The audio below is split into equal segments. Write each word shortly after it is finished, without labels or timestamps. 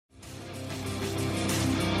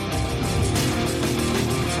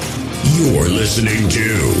You're listening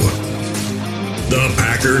to the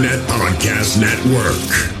Packernet Podcast Network.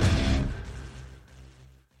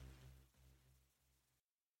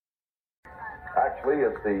 Actually,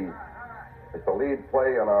 it's the lead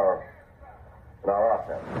play in our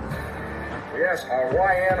offense. We ask our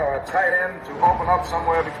YN or a tight end to open up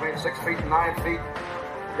somewhere between 6 feet and 9 feet,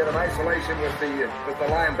 get an isolation with the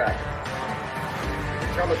linebacker.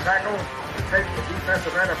 Tell the tackle to take the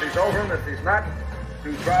defensive end if he's over him. If he's not,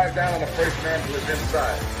 to drive down on the first man to his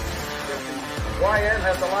inside. If the YN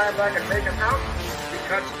has the linebacker taken out, he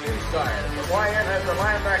cuts inside. If the YN has the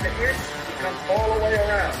linebacker in, he comes all the way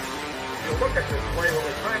around. If you look at this play, what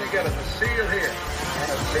we're trying to get is a seal here and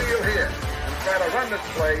a seal here, and try to run this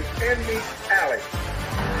play in the alley.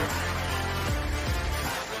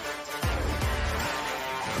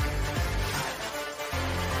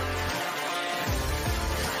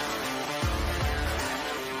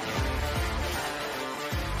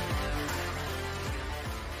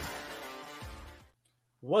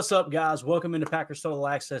 What's up, guys? Welcome into Packers Total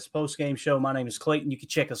Access postgame show. My name is Clayton. You can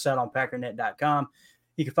check us out on Packernet.com.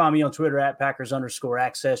 You can find me on Twitter at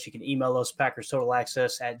Packers_access. You can email us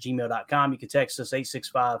PackersTotalAccess@gmail.com. You can text us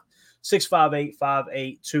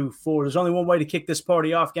 865-658-5824. There's only one way to kick this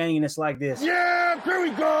party off, gang, and it's like this. Yeah, here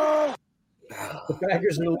we go. The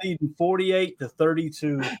Packers are leading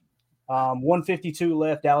 48-32. 152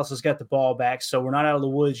 left. Dallas has got the ball back, so we're not out of the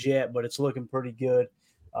woods yet, but it's looking pretty good.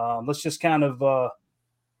 Let's just kind of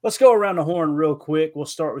let's go around the horn real quick. We'll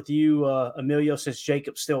start with you, Emilio, since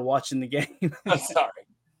Jacob's still watching the game. I'm sorry.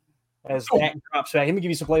 As Dak drops back. Let me give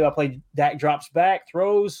you some play-by-play. Dak drops back,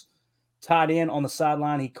 throws, tied in on the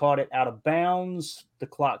sideline. He caught it out of bounds. The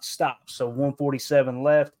clock stops. So 1:47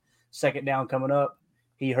 left. Second down coming up.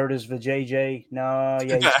 He hurt his vajayjay. No,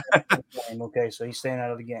 yeah, he's staying out of the game. Okay, so he's staying out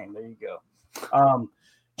of the game. There you go.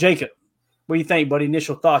 Jacob, what do you think, buddy?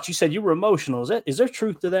 Initial thoughts. You said you were emotional. Is there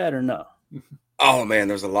truth to that or no? Oh man,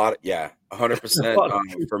 there's a lot.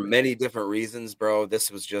 100%. For many different reasons, bro. This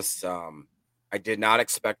was just, I did not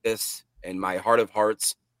expect this. In my heart of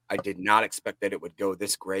hearts, I did not expect that it would go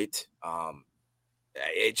this great.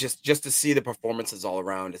 It just to see the performances all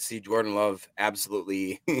around, to see Jordan Love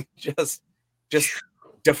absolutely just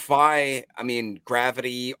defy. I mean,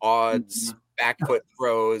 gravity, odds, back foot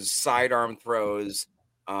throws, sidearm throws.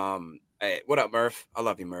 Hey, what up, Murph? I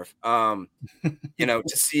love you, Murph. To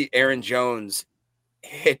see Aaron Jones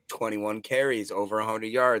hit 21 carries over 100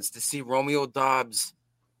 yards, to see Romeo Doubs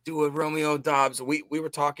do a Romeo Doubs. We were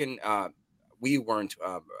talking, we weren't,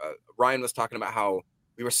 Ryan was talking about how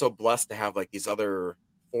we were so blessed to have like these other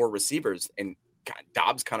four receivers, and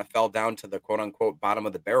Doubs kind of fell down to the quote unquote bottom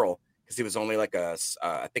of the barrel because he was only like I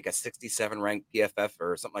think a 67 ranked PFF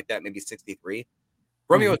or something like that, maybe 63.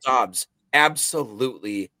 Romeo Doubs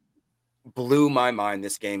absolutely blew my mind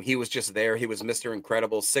this game. He was just there. He was Mr.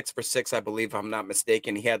 Incredible, 6 for 6, I believe, if I'm not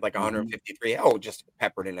mistaken. He had like 153. Just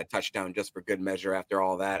peppered in a touchdown just for good measure after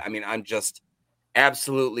all that. I mean, I'm just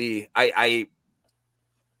absolutely I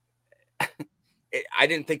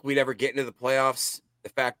didn't think we'd ever get into the playoffs. The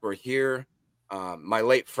fact we're here. My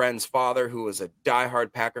late friend's father, who was a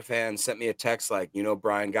diehard Packer fan, sent me a text like,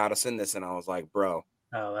 Brian got us in this, and I was like, bro.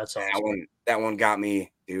 Oh, that's awesome. That one got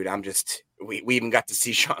me, dude. We even got to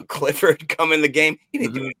see Sean Clifford come in the game. He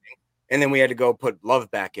didn't do anything. And then we had to go put Love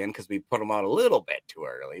back in because we put him out a little bit too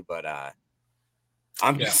early. But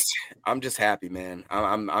I'm just happy, man.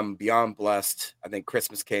 I'm beyond blessed. I think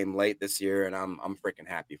Christmas came late this year, and I'm freaking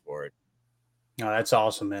happy for it. Oh, that's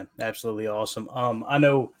awesome, man. Absolutely awesome. I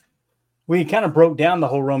know we kind of broke down the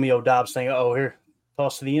whole Romeo Doubs thing. Oh, here,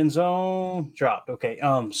 toss to the end zone, dropped. Okay.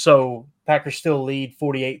 So Packers still lead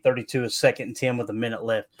 48-32, is 2nd and 10 with a minute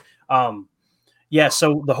left.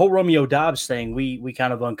 So the whole Romeo Doubs thing, we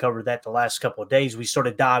kind of uncovered that the last couple of days. We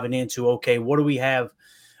started diving into, okay, what do we have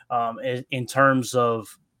in terms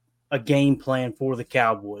of a game plan for the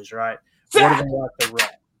Cowboys, right? What do they like to run?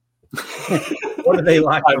 What do they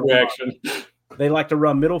like to run? They like to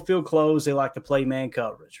run middle field close. They like to play man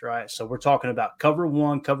coverage, right? So we're talking about cover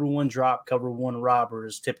one drop, cover one robber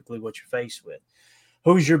is typically what you're faced with.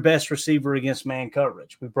 Who's your best receiver against man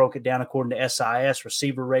coverage? We broke it down according to SIS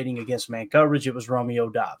receiver rating against man coverage. It was Romeo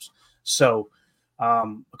Doubs. So,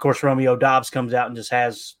 of course, Romeo Doubs comes out and just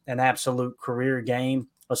has an absolute career game.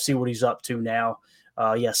 Let's see what he's up to now.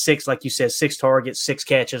 6, like you said, 6 targets, 6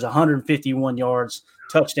 catches, 151 yards,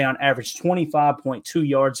 touchdown, average 25.2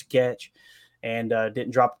 yards a catch, and didn't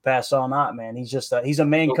drop a pass all night, man. He's just he's a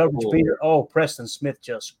man coverage beater. Oh, Preston Smith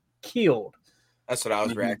just killed. That's what I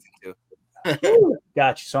was reacting to.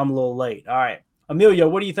 Got you. So I'm a little late. All right. Emilio,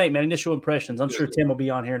 what do you think, man? Initial impressions. I'm sure Tim will be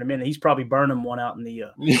on here in a minute. He's probably burning one out in the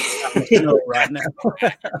snow right now.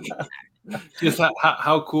 Just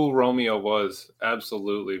how cool Romeo was.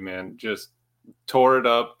 Absolutely, man. Just tore it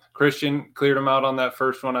up. Christian cleared him out on that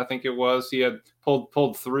first one, I think it was. He had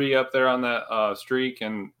pulled 3 up there on that streak,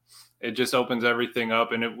 and it just opens everything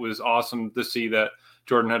up. And it was awesome to see that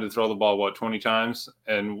Jordan had to throw the ball, 20 times,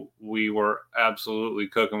 and we were absolutely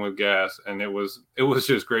cooking with gas. And it was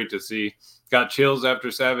just great to see. Got chills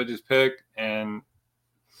after Savage's pick, and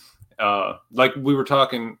like we were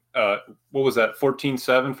talking, what was that,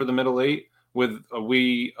 14-7 for the middle 8? With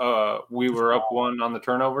we were up 1 on the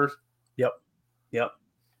turnovers. Yep.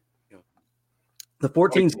 The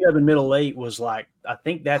 14-7 middle 8 was like, I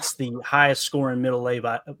think that's the highest scoring middle 8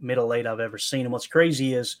 I've ever seen. And what's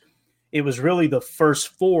crazy is it was really the first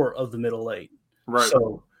 4 of the middle 8. Right.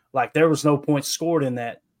 So like there was no points scored in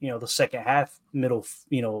that, the second half middle,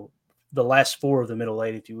 the last 4 of the middle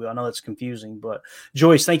 8, if you will. I know that's confusing, but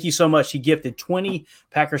Joyce, thank you so much. He gifted 20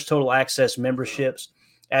 Packers Total Access memberships.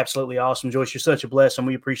 Absolutely awesome. Joyce, you're such a blessing.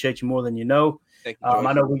 We appreciate you more than you know. Thank you,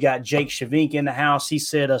 I know we got Jake Shavink in the house. He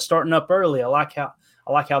said, starting up early. I like how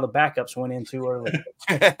the backups went in too early.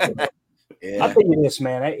 Yeah. I think it is,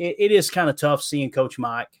 man. It is kind of tough seeing Coach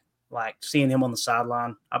Mike, like seeing him on the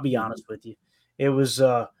sideline. I'll be honest with you. It was,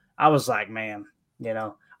 I was like, man,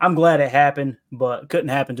 I'm glad it happened, but it couldn't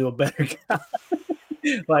happen to a better guy.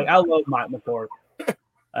 Like, I love Mike McCarthy.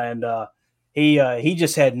 And he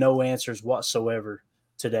just had no answers whatsoever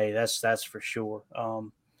today. That's for sure.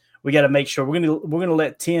 We got to make sure we're gonna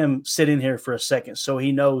let Tim sit in here for a second so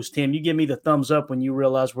he knows. Tim, you give me the thumbs up when you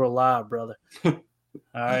realize we're live, brother. All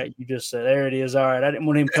right, you just said there it is. All right, I didn't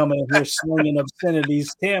want him coming in here slinging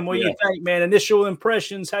obscenities. Tim, what do you think, man? Initial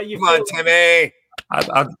impressions? How you? Come on, Timmy.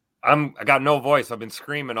 I got no voice. I've been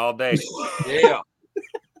screaming all day. Yeah.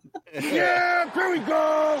 Yeah, here we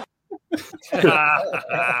go.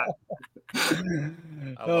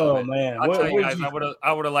 Oh man! I'll tell you guys,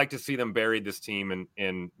 I would have liked to see them bury this team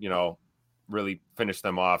and really finish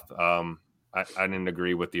them off. I didn't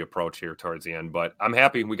agree with the approach here towards the end, but I'm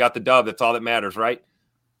happy we got the dub. That's all that matters, right?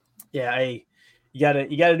 Yeah, hey, you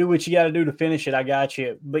gotta do what you gotta do to finish it. I got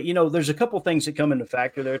you, but there's a couple things that come into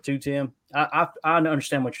factor there too, Tim. I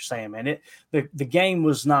understand what you're saying, man. The game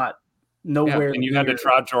was not nowhere. Yeah, and you had to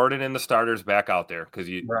trot Jordan and the starters back out there because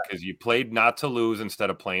you played not to lose instead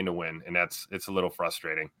of playing to win, and it's a little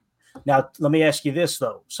frustrating. Now, let me ask you this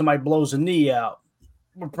though: somebody blows a knee out,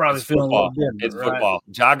 we're probably feeling a little different. It's football.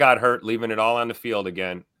 Ja got hurt, leaving it all on the field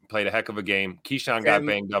again. Played a heck of a game. Keyshawn got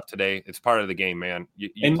banged up today. It's part of the game, man. You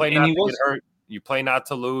play not to get hurt. You play not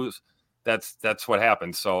to lose. That's what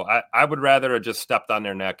happens. So I would rather have just stepped on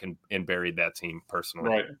their neck and buried that team personally.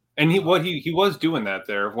 Right. And he was doing that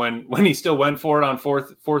there when he still went for it on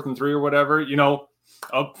fourth and 3 or whatever,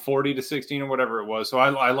 up 40-16 or whatever it was. So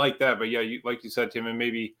I like that. But yeah, like you said, Tim, it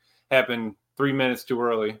maybe happened 3 minutes too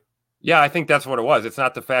early. Yeah, I think that's what it was. It's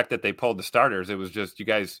not the fact that they pulled the starters. It was just you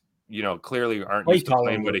guys, clearly aren't used to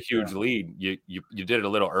playing with a huge lead. You did it a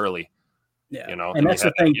little early. Yeah. And that's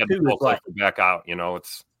the thing too. Back out, it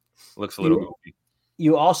looks a little goofy.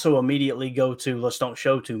 You also immediately go to let's don't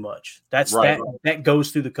show too much. That's right. That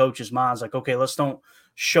goes through the coach's minds. Like, okay, let's don't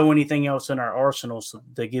show anything else in our arsenals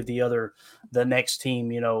to give the next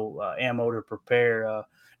team, ammo to prepare.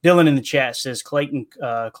 Dylan in the chat says Clayton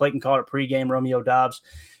called it pregame. Romeo Doubs,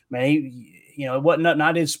 man, it wasn't nothing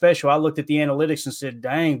I did special. I looked at the analytics and said,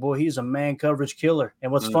 dang, boy, he's a man coverage killer.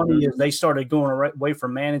 And what's funny is they started going away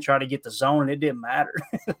from man and try to get the zone, and it didn't matter.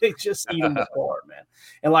 They just eat them apart, man.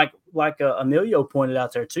 And like Emilio pointed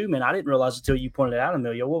out there too, man, I didn't realize until you pointed out,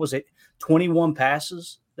 Emilio, what was it, 21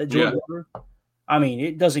 passes that Jordan threw? I mean,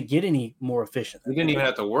 it doesn't get any more efficient. He didn't even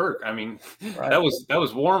have to work. I mean, that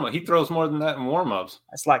was warm up. He throws more than that in warm-ups.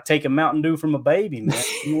 That's like taking Mountain Dew from a baby, man.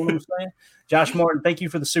 You know what I'm saying? Josh Martin, thank you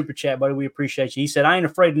for the super chat, buddy. We appreciate you. He said, I ain't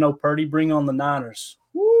afraid of no Purdy. Bring on the Niners.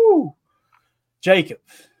 Woo! Jacob,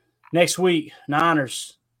 next week,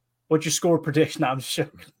 Niners. What's your score prediction? I'm just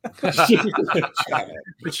joking.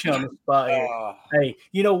 Put you on the spot here. Hey,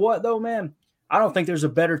 you know what, though, man? I don't think there's a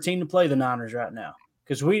better team to play the Niners right now.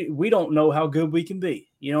 Because we don't know how good we can be.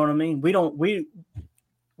 You know what I mean? We don't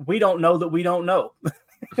know that we don't know.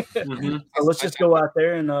 So let's just go out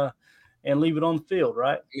there and leave it on the field,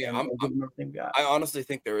 right? Yeah, I honestly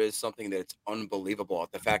think there is something that's unbelievable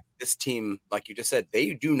at the fact that this team, like you just said,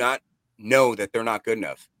 they do not know that they're not good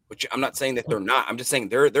enough. Which I'm not saying that they're not. I'm just saying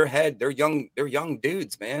they're young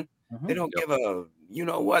dudes, man. They don't give a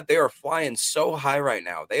what? They are flying so high right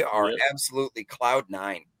now. They are absolutely cloud 9.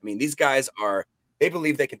 I mean, these guys are They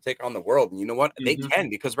believe they can take on the world. And you know what? They can,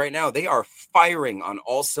 because right now they are firing on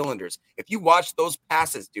all cylinders. If you watch those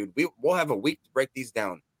passes, dude, we'll have a week to break these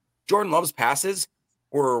down. Jordan Love's passes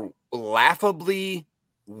were laughably,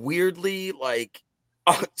 weirdly, like,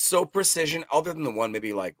 so precision, other than the one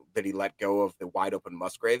maybe like that he let go of the wide open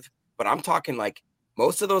Musgrave. But I'm talking like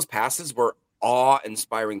most of those passes were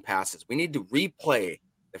awe-inspiring passes. We need to replay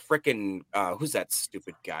the freaking who's that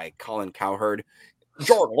stupid guy, Colin Cowherd.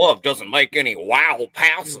 Jordan Love doesn't make any wow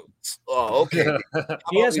passes. Oh, okay.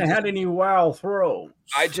 He hasn't had any wow throws.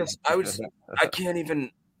 I can't even.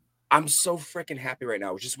 I'm so freaking happy right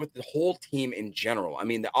now, just with the whole team in general. I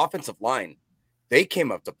mean, the offensive line, they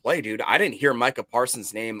came up to play, dude. I didn't hear Micah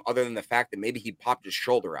Parsons' name other than the fact that maybe he popped his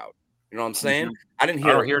shoulder out. You know what I'm saying? I don't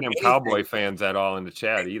hear them Cowboy fans at all in the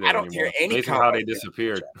chat either. I don't hear any Amazing how they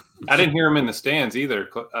disappeared. I didn't hear him in the stands either.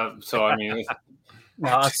 So I mean,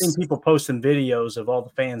 no, I've seen people posting videos of all the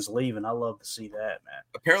fans leaving. I love to see that, man.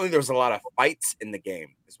 Apparently, there's a lot of fights in the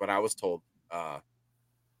game, is what I was told.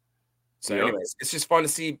 Anyways, it's just fun to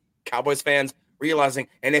see Cowboys fans realizing.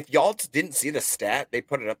 And if y'all didn't see the stat, they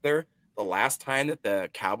put it up there. The last time that the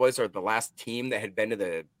Cowboys are the last team that had been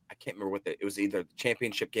to I can't remember it was either the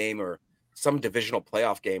championship game or some divisional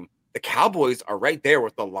playoff game. The Cowboys are right there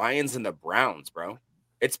with the Lions and the Browns, bro.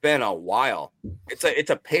 It's been a while. It's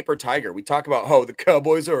a paper tiger. We talk about, the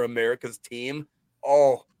Cowboys are America's team.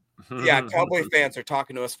 Oh, yeah, Cowboy fans are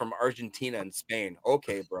talking to us from Argentina and Spain.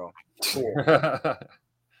 Okay, bro. Cool.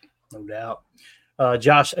 No doubt.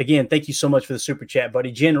 Josh, again, thank you so much for the super chat,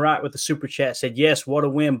 buddy. Jen Wright with the super chat said, yes, what a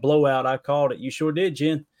win, blowout. I called it. You sure did,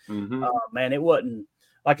 Jen. Man, it wasn't.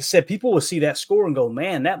 Like I said, people will see that score and go,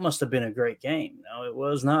 man, that must have been a great game. No, it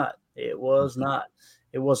was not. It was not.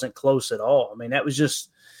 It wasn't close at all. I mean, that was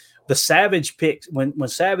just the Savage pick. When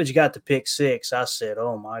Savage got to pick 6, I said,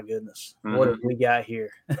 oh, my goodness, what have we got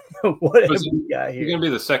here? What have we got here? It's going to be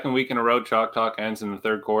the second week in a row Chalk Talk ends in the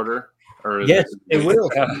third quarter? Yes, it will.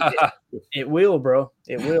 It will, bro.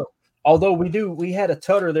 It will. Although we had a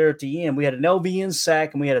tutter there at the end. We had an LVN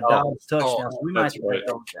sack and we had a Dobbs touchdown. So we might break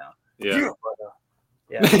those down. Yeah.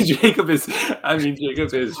 Jacob is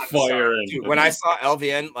firing. Dude, when I saw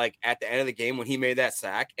LVN like at the end of the game when he made that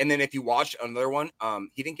sack, and then if you watch another one,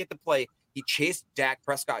 he didn't get the play. He chased Dak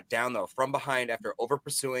Prescott down though from behind after over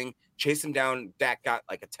pursuing, chased him down. Dak got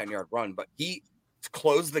like a 10-yard run, but he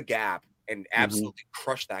closed the gap and absolutely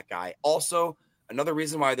crushed that guy. Also, another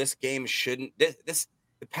reason why this game shouldn't the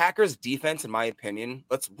Packers defense, in my opinion,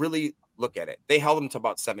 let's really look at it. They held them to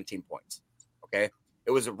about 17 points. Okay.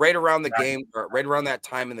 It was right around the game, or right around that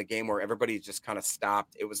time in the game where everybody just kind of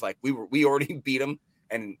stopped. It was like we already beat them,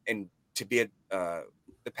 and to be the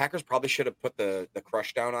Packers probably should have put the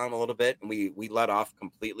crush down on them a little bit, and we let off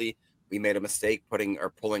completely. We made a mistake pulling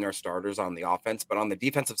our starters on the offense, but on the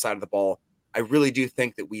defensive side of the ball, I really do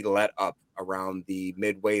think that we let up around the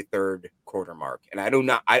midway third quarter mark. And I do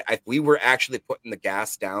not. If we were actually putting the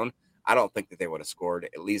gas down, I don't think that they would have scored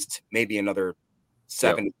at least maybe another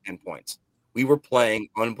 7 to 10 points. We were playing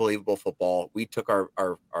unbelievable football. We took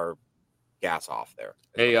our gas off there.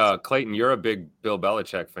 Hey, Clayton, you're a big Bill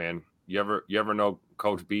Belichick fan. You ever know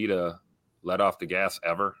Coach B to let off the gas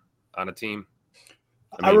ever on a team?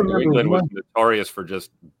 I mean, New England was notorious for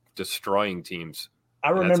just destroying teams. I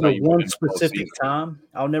remember one specific time.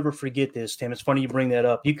 I'll never forget this, Tim. It's funny you bring that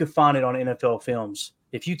up. You can find it on NFL Films.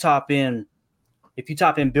 If you type in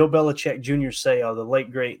Bill Belichick Jr. Seau, the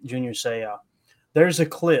late great Junior Seau, there's a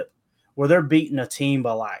clip where they're beating a team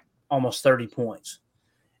by like almost 30 points.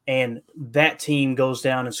 And that team goes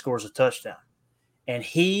down and scores a touchdown. And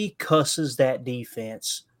he cusses that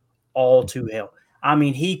defense all to hell. I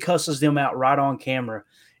mean, he cusses them out right on camera.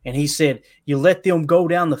 And he said, you let them go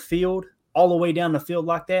down the field, all the way down the field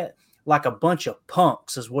like that, like a bunch of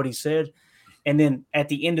punks is what he said. And then at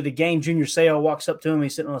the end of the game, Junior Seau walks up to him.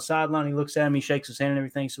 He's sitting on the sideline. He looks at him. He shakes his hand and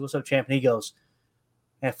everything. He says, what's up, champ? And he goes,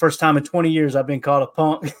 first time in 20 years I've been called a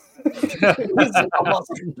punk.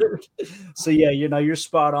 So, yeah, you're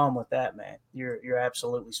spot on with that, man. You're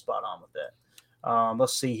absolutely spot on with that.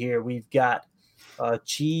 Let's see here. We've got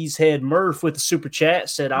Cheesehead Murph with the super chat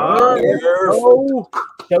said, show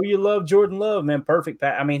you love Jordan Love, man. Perfect.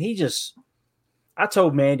 I mean, I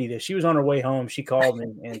told Mandy this. She was on her way home. She called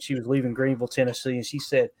me and she was leaving Greenville, Tennessee. And she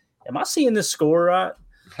said, am I seeing this score right?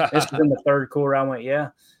 This was in the third quarter. I went, yeah.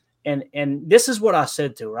 And this is what I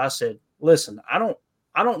said to her. I said, listen, I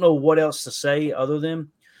don't know what else to say other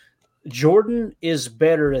than Jordan is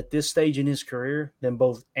better at this stage in his career than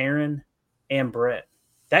both Aaron and Brett.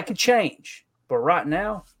 That could change. But right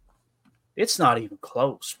now, it's not even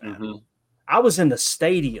close, man. I was in the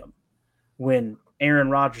stadium when Aaron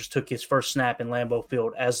Rodgers took his first snap in Lambeau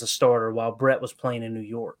Field as the starter while Brett was playing in New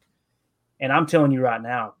York. And I'm telling you right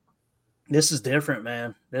now, this is different,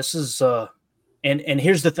 man. This is and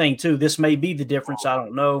here's the thing too. This may be the difference. I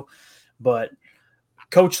don't know, but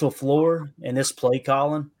Coach LaFleur and this play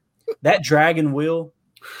calling, that dragon wheel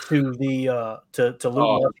to the to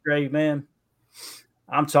Luke Musgrave, man.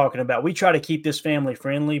 I'm talking about. We try to keep this family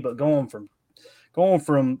friendly, but going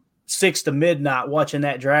from 6 to midnight watching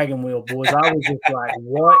that dragon wheel, boys, I was just like,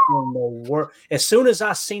 what in the world? As soon as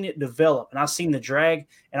I seen it develop and I seen the drag,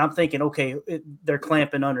 and I'm thinking, okay, they're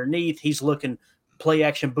clamping underneath. He's looking play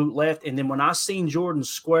action boot left. And then when I seen Jordan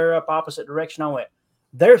square up opposite direction, I went,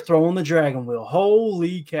 they're throwing the dragon wheel.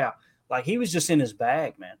 Holy cow. Like he was just in his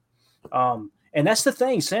bag, man. And that's the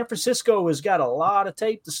thing. San Francisco has got a lot of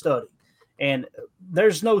tape to study. And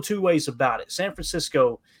there's no two ways about it. San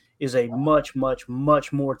Francisco is a much, much,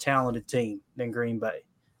 much more talented team than Green Bay.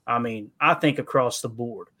 I mean, I think across the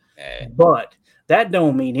board. But that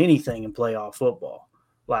don't mean anything in playoff football.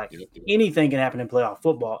 Like anything can happen in playoff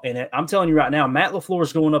football. And I'm telling you right now, Matt LaFleur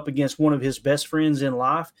is going up against one of his best friends in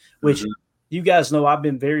life, which you guys know I've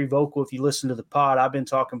been very vocal. If you listen to the pod, I've been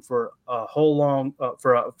talking for a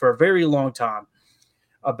very long time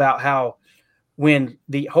about how when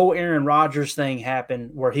the whole Aaron Rodgers thing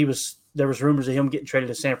happened, where there was rumors of him getting traded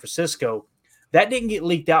to San Francisco, that didn't get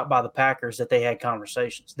leaked out by the Packers that they had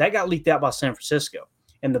conversations. That got leaked out by San Francisco.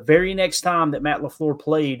 And the very next time that Matt LaFleur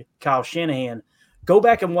played Kyle Shanahan, go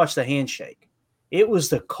back and watch the handshake. It was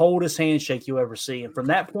the coldest handshake you ever see. And from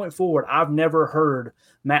that point forward, I've never heard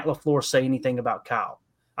Matt LaFleur say anything about Kyle.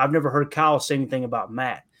 I've never heard Kyle say anything about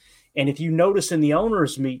Matt. And if you notice in the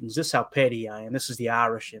owners' meetings, this is how petty I am. This is the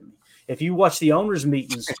Irish in me. If you watch the owners'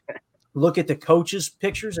 meetings, look at the coaches'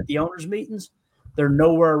 pictures at the owners' meetings, they're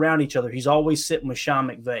nowhere around each other. He's always sitting with Sean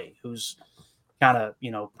McVay, who's kind of,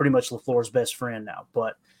 pretty much LaFleur's best friend now.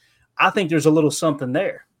 But I think there's a little something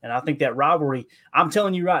there. And I think that rivalry, I'm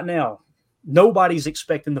telling you right now, nobody's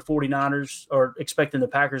expecting the 49ers or expecting the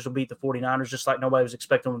Packers to beat the 49ers, just like nobody was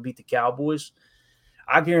expecting them to beat the Cowboys.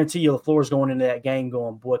 I guarantee you LaFleur's going into that game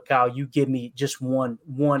going, boy, Kyle, you give me just one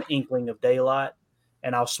inkling of daylight,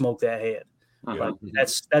 and I'll smoke that head. Like,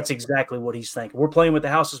 that's exactly what he's thinking. We're playing with the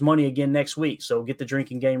house's money again next week, so get the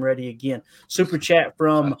drinking game ready again. Super chat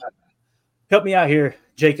from – help me out here,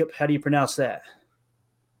 Jacob. How do you pronounce that?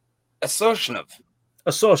 Asoshnov.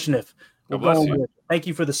 Thank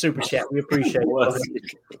you for the super chat. We appreciate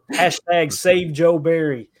it. Hashtag save Joe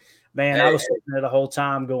Barry. Man, I was sitting there the whole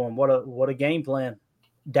time going, what a game plan.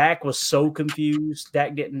 Dak was so confused.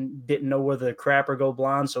 Dak didn't know whether to crap or go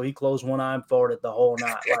blind, so he closed one eye and farted the whole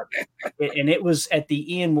night. And it was at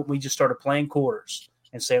the end when we just started playing quarters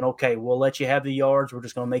and saying, okay, we'll let you have the yards. We're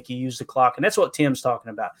just going to make you use the clock. And that's what Tim's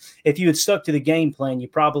talking about. If you had stuck to the game plan, you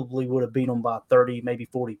probably would have beat them by 30, maybe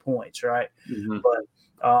 40 points, right?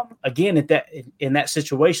 But again, in that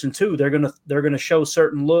situation too, they're gonna show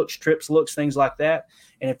certain looks, trips, looks, things like that.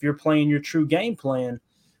 And if you're playing your true game plan,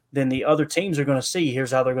 then the other teams are going to see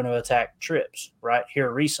here's how they're going to attack trips right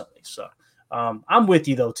here recently. So I'm with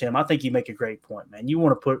you though, Tim. I think you make a great point, man. You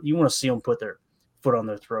want to see them put their foot on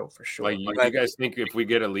their throat for sure. Like you guys think if we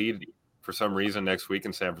get a lead for some reason next week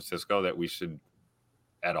in San Francisco that we should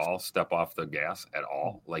at all step off the gas at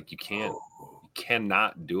all? Like you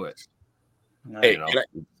cannot do it. Hey,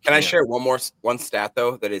 can I share one stat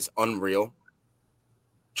though that is unreal?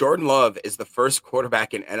 Jordan Love is the first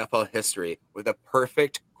quarterback in NFL history with a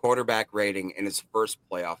perfect quarterback rating in his first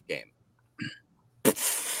playoff game.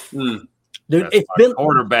 Dude, it's been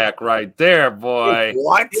quarterback right there, boy.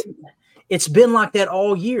 What? It's been like that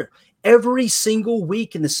all year. Every single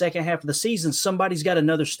week in the second half of the season, somebody's got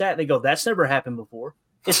another stat. They go, that's never happened before.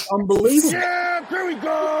 It's unbelievable. Yeah, there we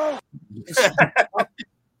go.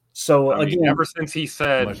 So again, ever since he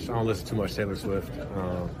said, I don't listen too much Taylor Swift.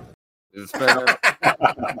 it's been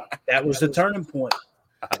that was the turning point.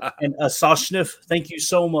 And Soshnif, thank you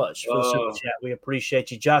so much for the super chat. We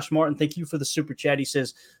appreciate you. Josh Martin, thank you for the super chat. He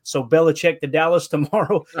says, so Belichick to Dallas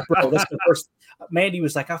tomorrow. Bro, that's the first. Mandy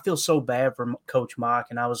was like, I feel so bad for Coach Mike.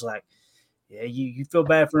 And I was like, yeah, you feel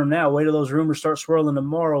bad for him now. Wait till those rumors start swirling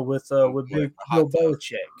tomorrow with Big Bill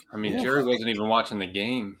Belichick. I mean, Jerry wasn't even watching the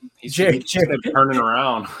game. He's Jerry turning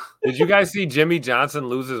around. Did you guys see Jimmy Johnson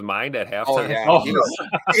lose his mind at halftime? Oh, yeah. Oh.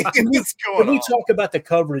 What's going Can we on? talk about the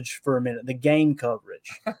coverage for a minute, the game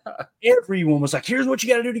coverage? Everyone was like, here's what you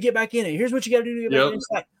got to do to get back in it. Here's what you got to do to get back in it. It's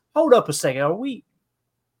like, hold up a second.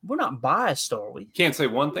 We're not biased, are we? Can't say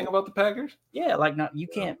one thing about the Packers? Yeah, you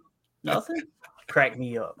can't. Nothing? Crack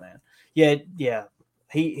me up, man. Yeah.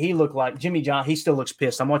 He looked like Jimmy John. He still looks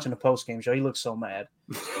pissed. I'm watching the post-game show. He looks so mad.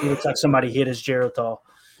 He looks like somebody hit his Geritol.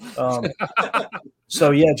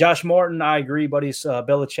 So, yeah, Josh Martin, I agree, buddies.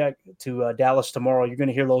 Belichick to Dallas tomorrow. You're going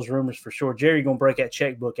to hear those rumors for sure. Jerry going to break that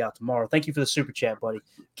checkbook out tomorrow. Thank you for the super chat, buddy.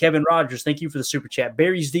 Kevin Rogers, thank you for the super chat.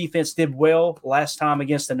 Barry's defense did well last time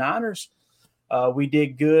against the Niners. We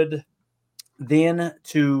did good then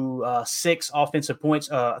to 6 offensive points.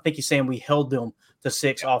 I think he's saying we held them to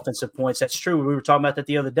 6 offensive points. That's true. We were talking about that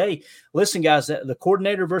the other day. Listen, guys, the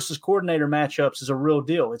coordinator versus coordinator matchups is a real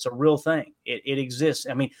deal. It's a real thing. It exists.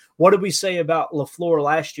 I mean, what did we say about LaFleur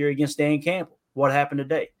last year against Dan Campbell? What happened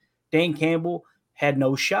today? Dan Campbell had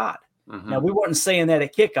no shot. Mm-hmm. Now, we weren't saying that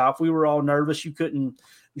at kickoff. We were all nervous. You couldn't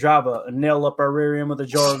drive a nail up our rear end with a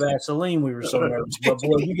jar of Vaseline. We were so nervous. But,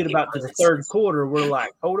 boy, you get about to the third quarter, we're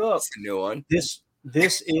like, hold up. That's a new one. This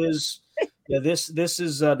is – yeah, this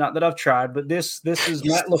is not that I've tried, but this is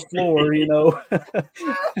Matt LaFleur, you know.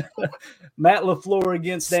 Matt LaFleur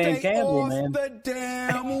against Dan Campbell, man. The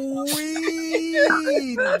damn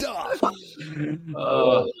weed.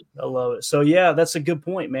 I love it. So, yeah, that's a good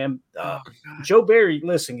point, man. Joe Barry,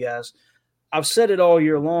 listen, guys, I've said it all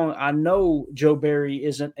year long. I know Joe Barry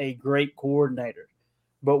isn't a great coordinator,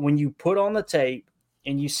 but when you put on the tape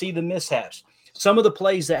and you see the mishaps, some of the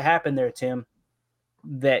plays that happened there, Tim,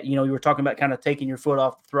 that, you know, you were talking about kind of taking your foot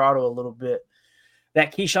off the throttle a little bit.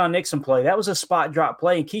 That Keyshawn Nixon play, that was a spot drop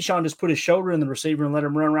play, and Keyshawn just put his shoulder in the receiver and let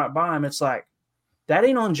him run right by him. It's like, that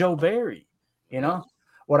ain't on Joe Barry, you know?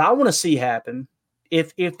 What I want to see happen,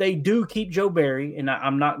 if they do keep Joe Barry, and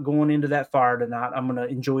I'm not going into that fire tonight, I'm going to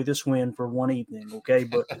enjoy this win for one evening, okay?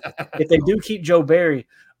 But if they do keep Joe Barry,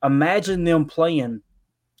 imagine them playing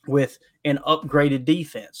with an upgraded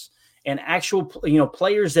defense. And actual, you know,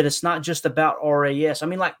 players that it's not just about RAS. I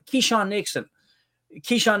mean, like Keyshawn Nixon,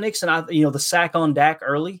 the sack on Dak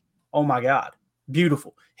early. Oh my God,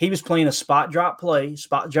 beautiful. He was playing a spot drop play,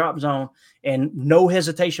 spot drop zone, and no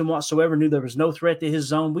hesitation whatsoever. Knew there was no threat to his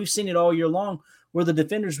zone. We've seen it all year long where the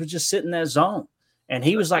defenders would just sit in that zone, and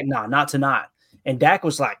he was like, "Nah, not tonight." And Dak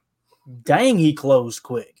was like, "Dang, he closed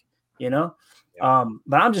quick," you know.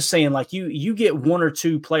 But I'm just saying, like you get one or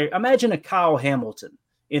two players. Imagine a Kyle Hamilton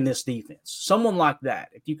in this defense, someone like that.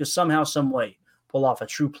 If you could somehow, some way pull off a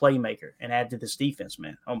true playmaker and add to this defense,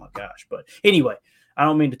 man. Oh my gosh. But anyway, I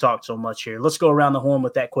don't mean to talk so much here. Let's go around the horn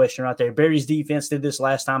with that question right there. Barry's defense did this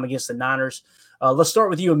last time against the Niners. Let's start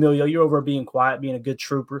with you, Emilio. You're over being quiet, being a good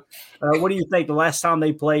trooper. What do you think the last time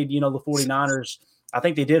they played, you know, the 49ers, I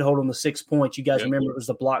think they did hold them to 6 points. You guys remember it was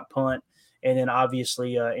the block punt. And then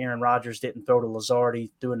obviously Aaron Rodgers didn't throw to Lazardi,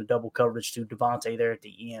 doing a double coverage to Devontae there at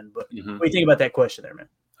the end. But what do you think about that question there, man?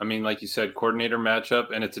 I mean, like you said, coordinator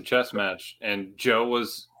matchup, and it's a chess match. And Joe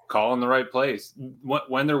was calling the right plays.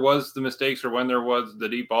 When there was the mistakes or when there was the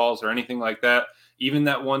deep balls or anything like that, even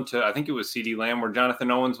that one to, I think it was CeeDee Lamb, where Jonathan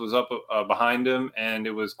Owens was up behind him, and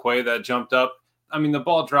it was Quay that jumped up. I mean, the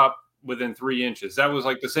ball dropped within 3 inches. That was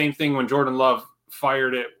like the same thing when Jordan Love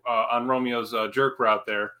fired it on Romeo's jerk route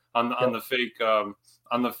there on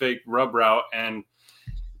the fake rub route. And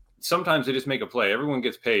sometimes they just make a play. Everyone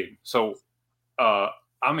gets paid. So,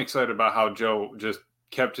 I'm excited about how Joe just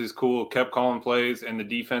kept his cool, kept calling plays, and the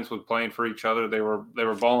defense was playing for each other. They were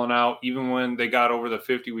balling out. Even when they got over the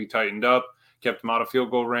 50, we tightened up, kept them out of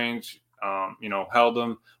field goal range, held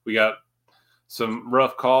them. We got some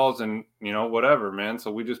rough calls and, whatever, man.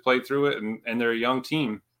 So we just played through it, and they're a young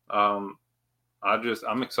team. I'm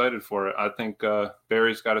excited for it. I think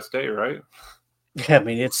Barry's got to stay, right? Yeah, I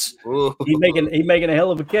mean, he's making a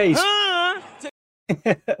hell of a case.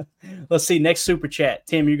 Let's see. Next super chat.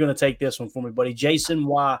 Tim, you're going to take this one for me, buddy. Jason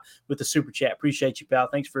Y with the super chat. Appreciate you, pal.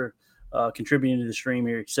 Thanks for contributing to the stream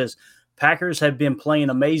here. He says, Packers have been playing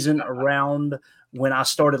amazing around when I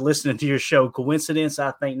started listening to your show. Coincidence?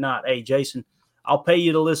 I think not. Hey, Jason, I'll pay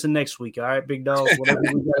you to listen next week. All right, big dog. Whatever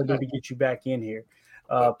we got to do to get you back in here.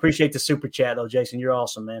 Appreciate the super chat, though, Jason. You're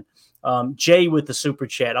awesome, man. Jay with the super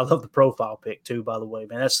chat. I love the profile pic, too, by the way,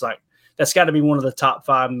 man. That's got to be one of the top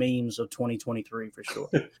 5 memes of 2023 for sure.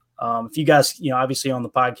 If you guys, obviously on the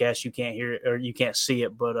podcast, you can't hear it or you can't see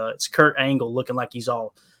it, but it's Kurt Angle looking like he's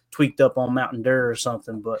all tweaked up on Mountain Dew or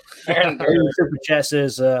something. But the super chat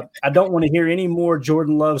says, I don't want to hear any more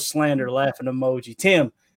Jordan Love slander, laughing emoji.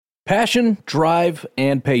 Tim. Passion, drive,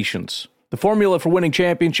 and patience. The formula for winning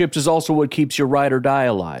championships is also what keeps your ride or die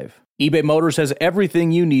alive. eBay Motors has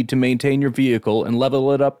everything you need to maintain your vehicle and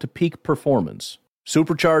level it up to peak performance.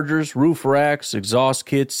 Superchargers, roof racks, exhaust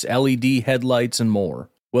kits, LED headlights, and more.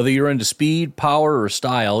 Whether you're into speed, power, or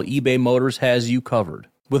style, eBay Motors has you covered.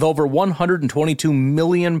 With over 122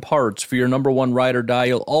 million parts for your number one ride or die,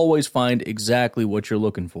 you'll always find exactly what you're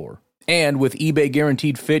looking for. And with eBay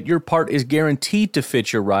Guaranteed Fit, your part is guaranteed to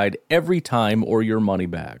fit your ride every time or your money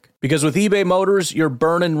back. Because with eBay Motors, you're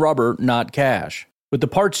burning rubber, not cash. With the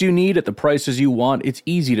parts you need at the prices you want, it's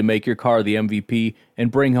easy to make your car the MVP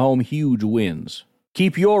and bring home huge wins.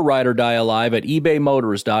 Keep your ride or die alive at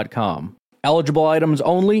ebaymotors.com. Eligible items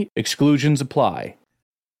only, exclusions apply.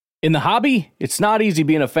 In the hobby, it's not easy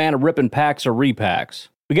being a fan of ripping packs or repacks.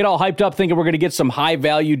 We get all hyped up thinking we're going to get some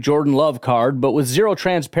high-value Jordan Love card, but with zero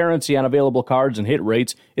transparency on available cards and hit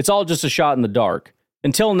rates, it's all just a shot in the dark.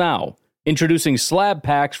 Until now, introducing Slab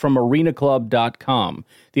Packs from ArenaClub.com,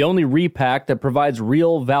 the only repack that provides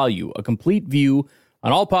real value, a complete view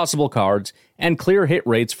on all possible cards, and clear hit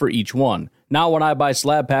rates for each one. Now when I buy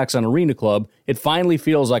Slab Packs on Arena Club, it finally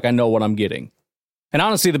feels like I know what I'm getting. And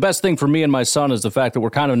honestly, the best thing for me and my son is the fact that we're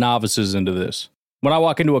kind of novices into this. When I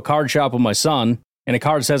walk into a card shop with my son, and a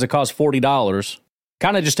card says it costs $40,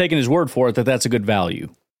 kind of just taking his word for it that that's a good value.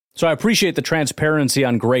 So I appreciate the transparency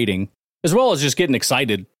on grading, as well as just getting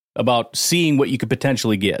excited about seeing what you could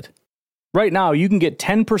potentially get. Right now, you can get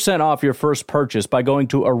 10% off your first purchase by going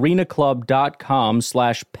to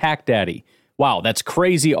arenaclub.com/packdaddy. Wow, that's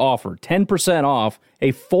crazy offer. 10% off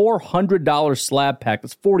a $400 slab pack.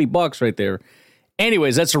 That's $40 right there.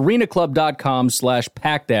 Anyways, that's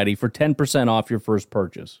arenaclub.com/packdaddy for 10% off your first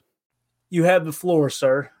purchase. You have the floor,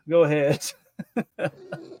 sir. Go ahead. That's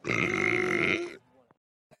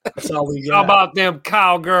all we got. How about them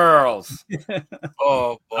cowgirls?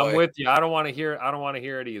 Oh boy. I'm with you. I don't want to hear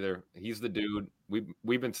it either. He's the dude.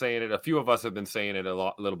 We've been saying it. A few of us have been saying it a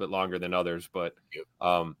little bit longer than others, but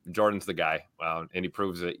Jordan's the guy, and he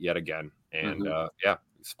proves it yet again. And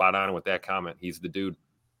spot on with that comment. He's the dude.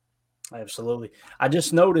 Absolutely. I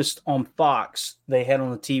just noticed on Fox they had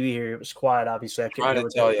on the TV here. It was quiet, obviously. I couldn't Trying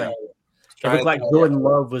to tell you. It looked like Jordan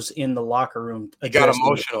Love was in the locker room. He got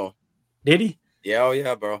emotional. Did he? Yeah, oh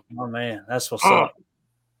yeah, bro. Oh man, that's what's up.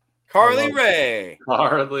 Carly Ray.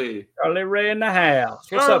 Carly Ray in the house.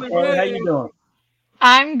 What's up, Carly? How you doing?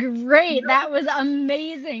 I'm great. That was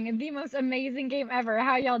amazing. The most amazing game ever.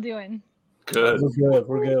 How y'all doing? Good.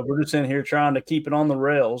 We're good. We're just in here trying to keep it on the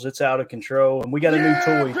rails. It's out of control, and we got a new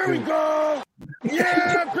toy. Here we go.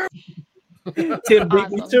 Yeah. Tim beat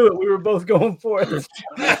me to it. We were both going for it.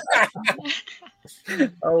 I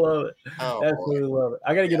love it. Absolutely love it.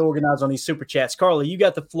 I got to get organized on these super chats. Carly, you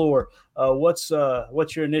got the floor. What's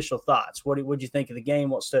your initial thoughts? What did you think of the game?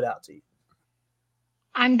 What stood out to you?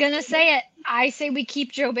 I'm gonna say it. I say we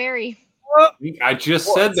keep Joe Barry. I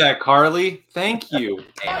just said that, Carly. Thank you.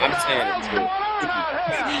 I'm saying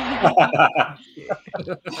it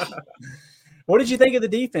too. What did you think of the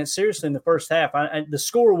defense? Seriously, in the first half, the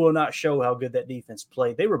score will not show how good that defense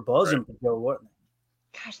played. They were buzzing for Joe, weren't they?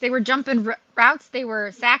 Gosh, they were jumping routes. They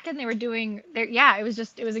were sacking. They were doing.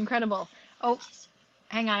 It was incredible. Oh,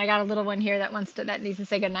 hang on, I got a little one here that needs to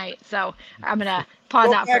say goodnight. So I'm gonna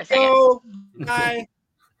pause out for a second. Hi.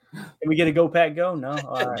 Can we get a Go Pack Go? No?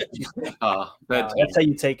 All right. That's how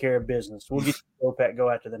you take care of business. We'll get Go Pack Go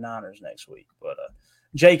after the Niners next week. But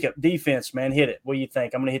Jacob, defense, man, hit it. What do you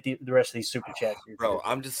think? I'm going to hit the rest of these super chats here. Bro,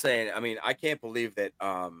 I'm just saying, I mean, I can't believe that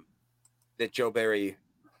that Joe Barry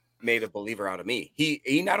made a believer out of me. He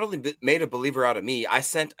not only made a believer out of me, I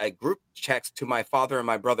sent a group text to my father and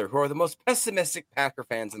my brother, who are the most pessimistic Packer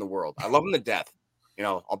fans in the world. I love them to death. You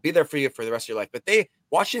know, I'll be there for you for the rest of your life. But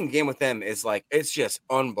watching the game with them is like, it's just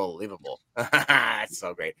unbelievable. It's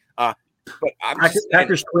so great. But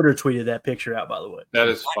Packers Twitter tweeted that picture out, by the way. That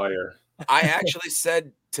is fire. I actually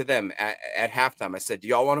said to them at halftime, I said, do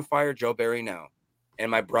y'all want to fire Joe Barry now? And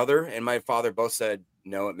my brother and my father both said,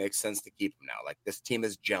 no, it makes sense to keep him now. Like, this team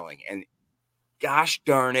is gelling. And gosh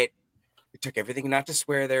darn it, it took everything not to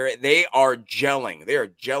swear there. They are gelling. They are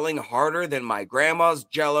gelling harder than my grandma's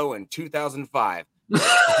Jello in 2005.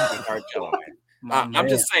 I'm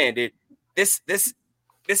just saying, dude, this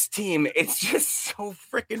team, it's just so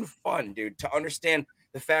freaking fun, dude, to understand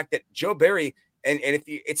the fact that Joe Barry, and if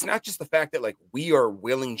it's not just the fact that, like, we are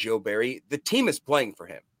willing Joe Barry, the team is playing for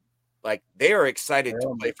him. Like, they are excited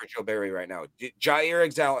to play for Joe Barry right now. Jaire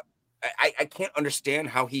Alexander, I can't understand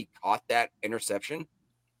how he caught that interception.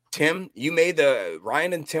 Tim,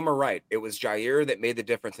 Ryan and Tim are right. It was Jaire that made the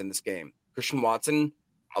difference in this game. Christian Watson,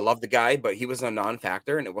 I love the guy, but he was a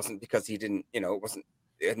non-factor, and it wasn't because he didn't, it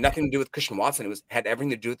had nothing to do with Christian Watson. Had everything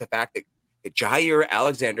to do with the fact that Jaire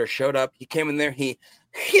Alexander showed up. He came in there, he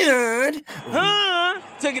took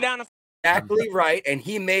it down exactly right, and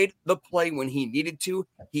he made the play when he needed to.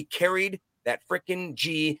 He carried that freaking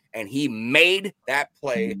G, and he made that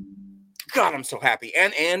play. God, I'm so happy.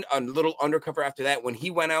 And a little undercover after that, when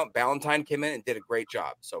he went out, Ballantyne came in and did a great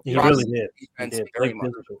job. So he really did. Very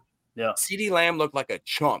much. Yeah. CeeDee Lamb looked like a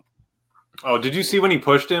chump Oh, did you see when he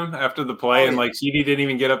pushed him after the play and like CD didn't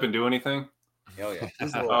even get up and do anything? Hell yeah.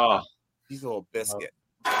 He's a little biscuit.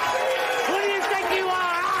 Who do you think you are?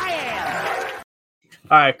 I am.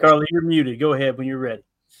 All right, Carly, you're muted. Go ahead when you're ready.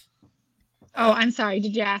 Oh, I'm sorry.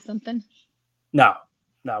 Did you ask something? No.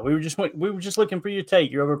 We were just looking for your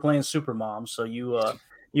take. You're over playing Supermom, so you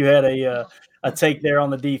had a take there on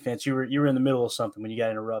the defense. You were in the middle of something when you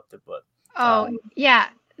got interrupted, but yeah,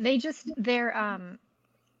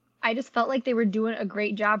 I just felt like they were doing a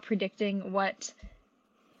great job predicting what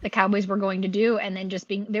the Cowboys were going to do, and then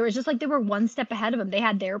they were one step ahead of them. They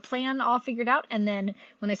had their plan all figured out, and then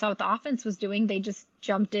when they saw what the offense was doing, they just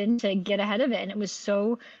jumped in to get ahead of it, and it was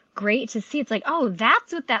so great to see. It's like, oh,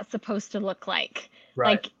 that's what that's supposed to look like.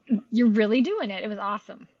 Right. Like, you're really doing it. It was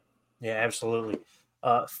awesome. Yeah, absolutely.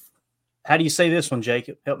 How do you say this one,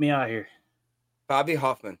 Jacob? Help me out here. Bobby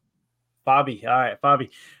Hoffman. Bobby. All right, Bobby.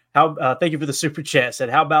 Thank you for the super chat. Said,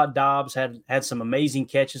 how about Dobbs had some amazing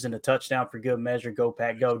catches and a touchdown for good measure. Go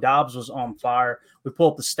Pack Go. Dobbs was on fire. We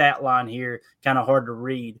pull up the stat line here. Kind of hard to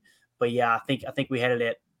read, but yeah, I think we had it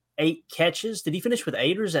at 8 catches. Did he finish with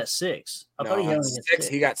 8 or is that 6? I thought he had 6.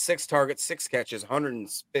 He got 6 targets, 6 catches,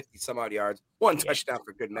 150 some odd yards, 1 touchdown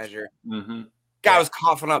for good measure. Mm-hmm. Guy was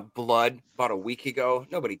coughing up blood about a week ago.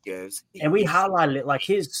 Nobody gives. And we highlighted it like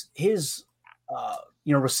his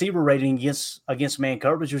receiver rating against man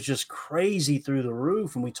coverage was just crazy through the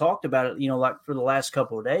roof. And we talked about it, like for the last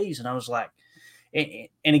couple of days. And I was like,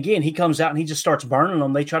 and again, he comes out and he just starts burning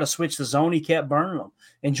them. They try to switch the zone. He kept burning them.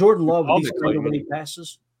 And Jordan Love, he's great when he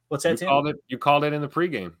passes. What's that, Tim? You called it in the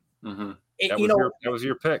pregame. Mm-hmm. That was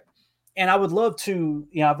your pick. And I would love to,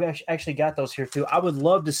 I've actually got those here too. I would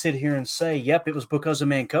love to sit here and say, yep, it was because of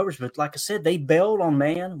man coverage. But like I said, they bailed on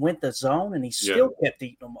man, went the zone, and he still kept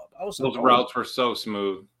eating them up. Those routes were so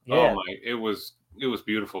smooth. Yeah. Oh my, it was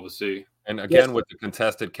beautiful to see. And again, with the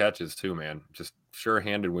contested catches too, man, just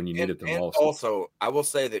sure-handed when you needed the most. Also, I will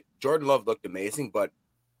say that Jordan Love looked amazing, but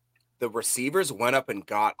the receivers went up and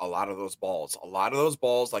got a lot of those balls. A lot of those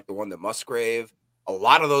balls, like the one to Musgrave, a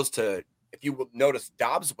lot of those to. If you will notice,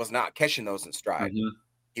 Dobbs was not catching those in stride. Mm-hmm.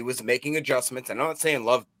 He was making adjustments. And I'm not saying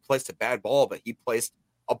Love placed a bad ball, but he placed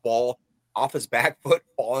a ball off his back foot,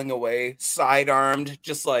 falling away, side-armed,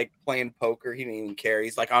 just like playing poker. He didn't even care.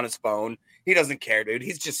 He's like on his phone. He doesn't care, dude.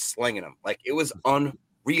 He's just slinging them. Like, it was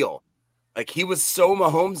unreal. Like, he was so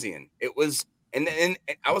Mahomesian. It was, and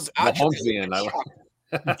I was Mahomesian.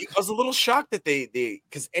 I was a little shocked that they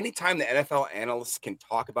because anytime the NFL analysts can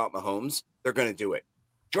talk about Mahomes, they're going to do it.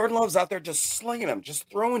 Jordan Love's out there just slinging them, just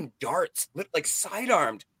throwing darts, like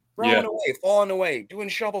side-armed, throwing away, falling away, doing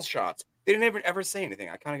shovel shots. They didn't ever say anything.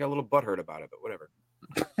 I kind of got a little butthurt about it, but whatever.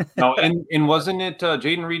 No, and wasn't it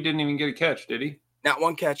Jaden Reed didn't even get a catch, did he? Not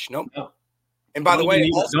one catch. Nope. No. And by the way,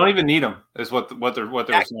 don't even need him. Is what they're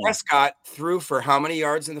Dak saying. Prescott threw for how many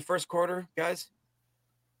yards in the first quarter, guys?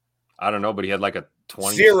 I don't know, but he had like a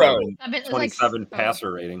 27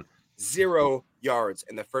 passer rating. 0 yards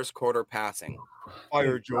in the first quarter passing.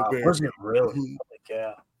 Fire Joe Bear. Wasn't it really?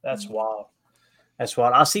 Yeah, that's wild. That's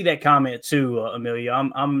wild. I see that comment too, Amelia.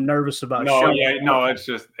 I'm nervous about. It's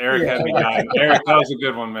just Eric had me dying. Eric, that was a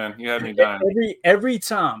good one, man. You had me dying.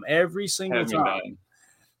 Every single time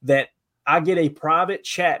that I get a private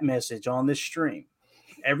chat message on this stream,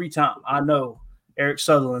 every time I know Eric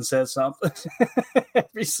Sutherland said something.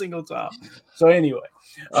 Every single time. So anyway,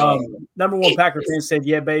 number one Packer fan said,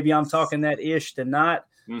 "Yeah, baby, I'm talking that ish tonight."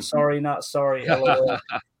 Mm-hmm. Sorry, not sorry.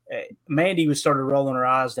 Mandy started rolling her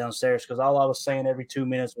eyes downstairs because all I was saying every 2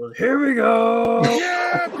 minutes was, "Here we go."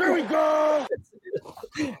 Yeah, here we go.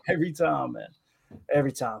 Every time, man.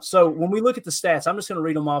 Every time. So when we look at the stats, I'm just going to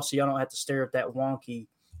read them off so y'all don't have to stare at that wonky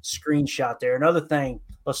screenshot there. Another thing,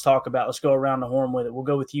 let's talk about. Let's go around the horn with it. We'll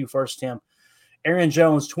go with you first, Tim. Aaron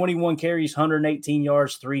Jones, 21 carries, 118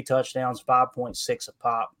 yards, 3 touchdowns, 5.6 a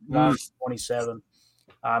pop, 27.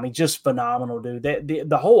 I mean, just phenomenal, dude.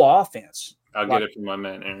 The whole offense. I'll get it from my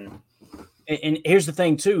man, Aaron. And here's the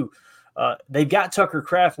thing, too. They've got Tucker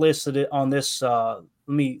Kraft listed on this. Let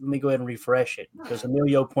me go ahead and refresh it because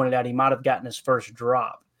Emilio pointed out he might have gotten his first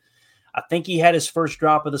drop. I think he had his first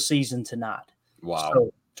drop of the season tonight. Wow.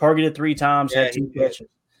 So, targeted 3 times, had 2 catches.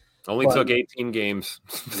 Only took 18 games.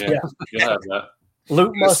 Yeah. That.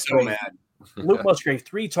 Luke Musgrave,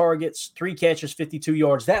 3 targets, 3 catches, 52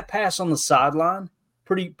 yards. That pass on the sideline,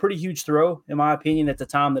 pretty huge throw, in my opinion, at the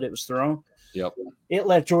time that it was thrown. Yep. It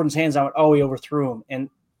left Jordan's hands out. Oh, he overthrew him. And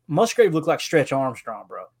Musgrave looked like Stretch Armstrong,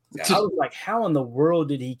 bro. Yeah. I was like, how in the world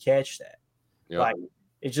did he catch that? Yep. Like,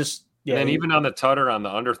 it just – yeah. And even on the tutter on the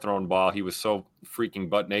underthrown ball, he was so freaking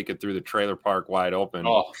butt naked through the trailer park wide open.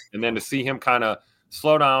 Oh. And then to see him kind of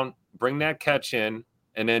slow down, bring that catch in,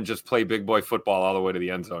 and then just play big boy football all the way to the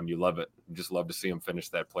end zone. You love it. You just love to see him finish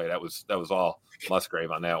that play. That was all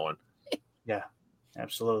Musgrave on that one. Yeah,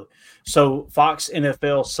 absolutely. So Fox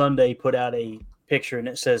NFL Sunday put out a picture, and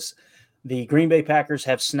it says the Green Bay Packers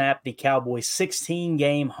have snapped the Cowboys'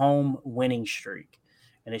 16-game home winning streak.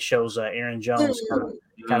 And it shows Aaron Jones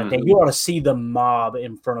kind of thing. You ought to see the mob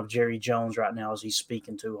in front of Jerry Jones right now as he's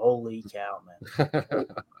speaking to. Holy cow, man.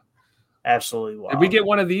 Absolutely wild. Did we get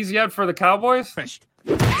one of these yet for the Cowboys?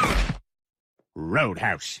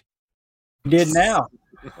 Roadhouse. We did now.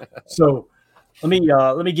 So let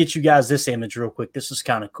me get you guys this image real quick. This is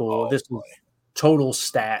kind of cool. This is total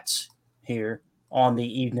stats here on the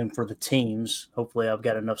evening for the teams. Hopefully I've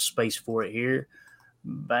got enough space for it here.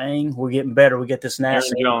 Bang. We're getting better. We get this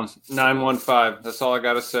national. Aaron Jones, 915. That's all I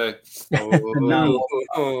got to say.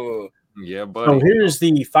 Yeah, buddy. So here's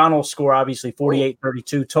the final score, obviously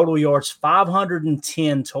 48-32. Total yards,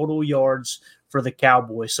 510 total yards for the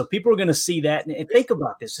Cowboys. So people are going to see that. And think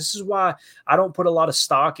about this. This is why I don't put a lot of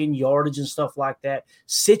stock in yardage and stuff like that.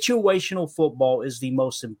 Situational football is the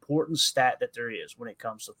most important stat that there is when it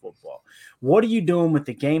comes to football. What are you doing with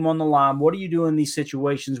the game on the line? What are you doing in these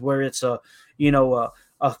situations where it's a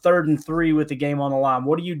 3rd and 3 with the game on the line?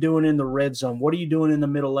 What are you doing in the red zone? What are you doing in the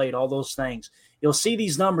middle 8? All those things. You'll see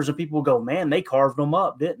these numbers and people will go, man, they carved them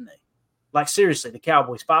up, didn't they? Like, seriously, the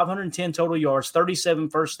Cowboys, 510 total yards, 37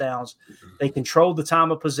 first downs. They controlled the time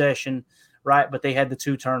of possession, right? But they had the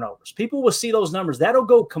 2 turnovers. People will see those numbers. That'll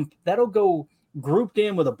go grouped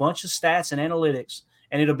in with a bunch of stats and analytics,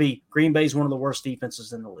 and it'll be Green Bay's one of the worst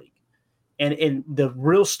defenses in the league. And the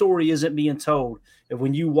real story isn't being told. And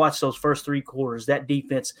when you watch those first 3 quarters, that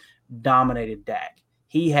defense dominated Dak.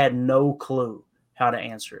 He had no clue how to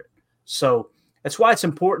answer it. So that's why it's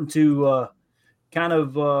important to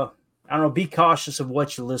be cautious of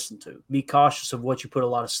what you listen to. Be cautious of what you put a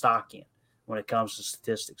lot of stock in when it comes to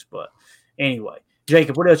statistics. But anyway,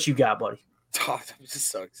 Jacob, what else you got, buddy? Oh, I'm just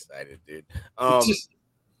so excited, dude.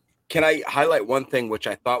 Can I highlight one thing which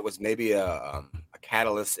I thought was maybe a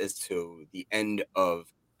catalyst as to the end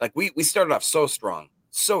of, like, we started off so strong,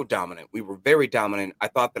 so dominant. We were very dominant. I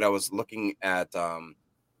thought that I was looking at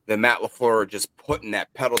the Matt LaFleur just putting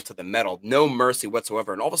that pedal to the metal, no mercy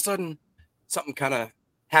whatsoever. And all of a sudden, something kind of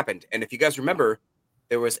happened. And if you guys remember,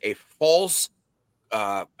 there was a false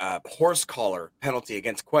horse collar penalty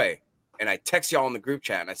against Quay. And I text y'all in the group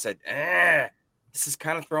chat and I said, this is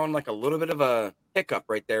kind of throwing like a little bit of a hiccup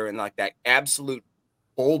right there. And like that absolute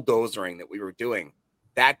bulldozering that we were doing,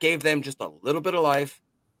 that gave them just a little bit of life.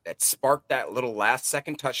 That sparked that little last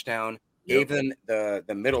second touchdown, gave them the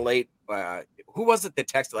middle 8. Who was it that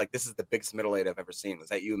texted like, this is the biggest middle 8 I've ever seen? Was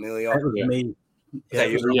that you, Emilio? That was me.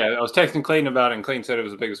 Yeah, I was texting Clayton about it, and Clayton said it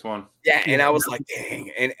was the biggest one. Yeah, and I was like,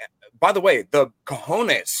 dang. And by the way, the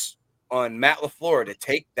cojones on Matt LaFleur to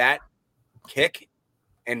take that kick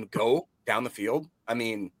and go down the field, I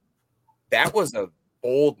mean, that was a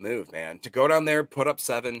bold move, man. To go down there, put up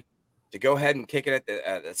 7, to go ahead and kick it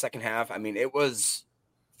at the second half. I mean, it was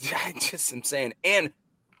just insane. And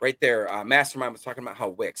right there, Mastermind was talking about how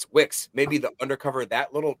Wicks, maybe the undercover,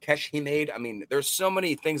 that little catch he made. I mean, there's so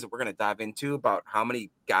many things that we're going to dive into about how many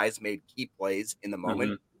guys made key plays in the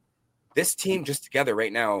moment. This team just together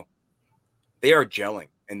right now, they are gelling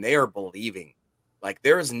and they are believing. Like,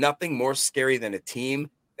 there is nothing more scary than a team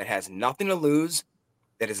that has nothing to lose,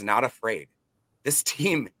 that is not afraid. This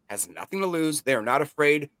team has nothing to lose. They are not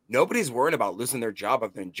afraid. Nobody's worried about losing their job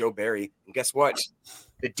other than Joe Barry. And guess what?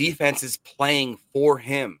 The defense is playing for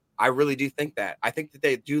him. I really do think that. I think that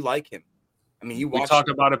they do like him. I mean, we talked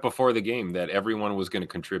about it before the game that everyone was going to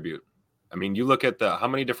contribute. I mean, you look at how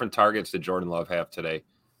many different targets did Jordan Love have today,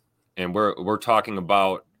 and we're talking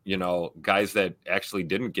about, you know, guys that actually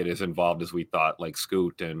didn't get as involved as we thought, like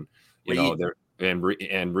Scoot and Reed,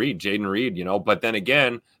 Jaden Reed, you know. But then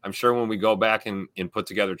again, I'm sure when we go back and put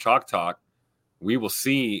together Chalk Talk, we will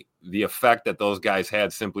see the effect that those guys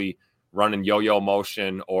had simply running yo-yo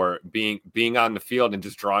motion or being on the field and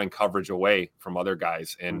just drawing coverage away from other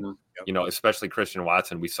guys. And, you know, especially Christian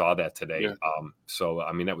Watson, we saw that today. Yeah. So,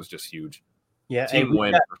 I mean, that was just huge. Yeah. Team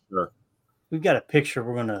win for sure. We've got a picture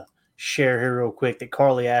we're going to share here real quick that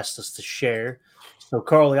Carly asked us to share. So,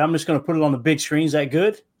 Carly, I'm just going to put it on the big screen. Is that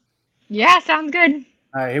good? Yeah, sounds good.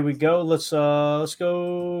 All right, here we go. Let's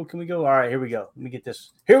go. Can we go? All right, here we go. Let me get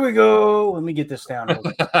this. Here we go. Let me get this down. All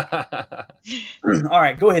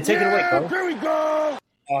right, go ahead. Take it away, Carl. Here we go.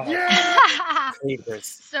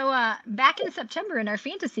 So back in September in our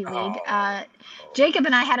fantasy league, Jacob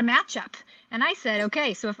and I had a matchup. And I said,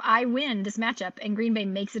 okay, so if I win this matchup and Green Bay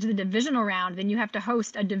makes it to the divisional round, then you have to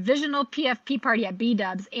host a divisional PFP party at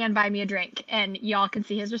B-Dubs and buy me a drink. And y'all can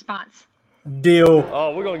see his response. Deal.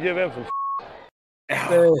 Oh, we're gonna give him some.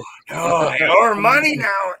 Your money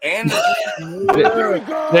now, and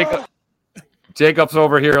Jacob's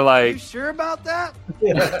over here like. You sure about that?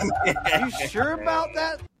 Yeah. You sure about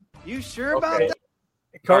that? You sure about that?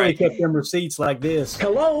 Carly kept them receipts like this.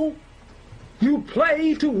 Hello? You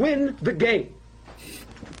play to win the game.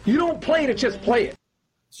 You don't play to just play it.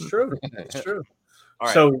 It's true. It's true. All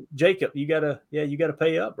right. So Jacob, you gotta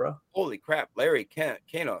pay up, bro. Holy crap, Larry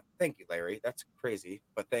Kano. Thank you, Larry. That's crazy,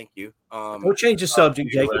 but thank you. We'll change the subject,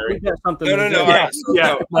 Jacob. We got something. No.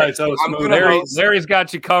 Right, so Larry's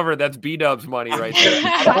got you covered. That's B-Dub's money right there.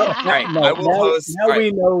 Right. I will host.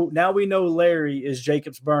 Now we know Larry is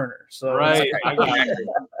Jacob's burner. So Right. I got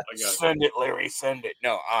Send it, Larry. Send it.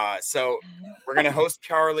 No. So we're gonna host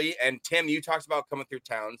Charlie and Tim. You talked about coming through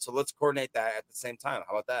town, so let's coordinate that at the same time.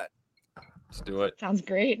 How about that? Let's do it. Sounds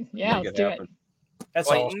great. Yeah, let's do it. That's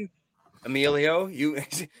Clayton, awesome. Emilio, you.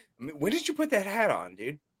 When did you put that hat on,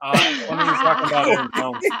 dude? when we were talking about Aaron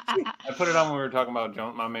Jones. I put it on when we were talking about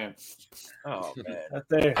Jones, my man. Oh man, Right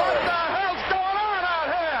there. What the hell's going on out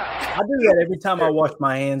here? I do that every time I wash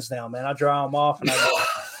my hands now, man. I dry them off and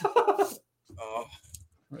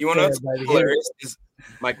you want to know hilarious? Is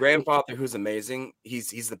my grandfather, who's amazing.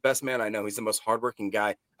 He's the best man I know. He's the most hardworking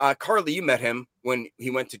guy. Carly, you met him when he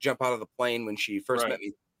went to jump out of the plane when she first met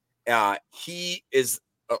me. He is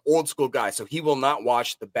an old school guy, so he will not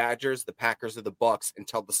watch the Badgers, the Packers, or the Bucks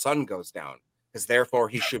until the sun goes down, because therefore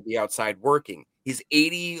he should be outside working. He's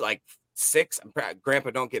 86.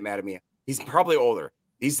 Grandpa, don't get mad at me. He's probably older.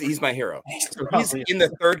 He's my hero. So he's in the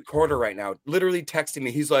third quarter right now, literally texting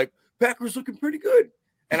me. He's like, Packers looking pretty good.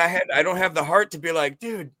 And I don't have the heart to be like,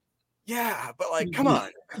 dude, yeah, but like, come on.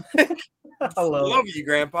 I love you,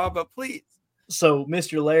 Grandpa, but please. So,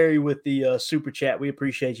 Mr. Larry with the super chat, we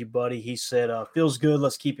appreciate you, buddy. He said, feels good.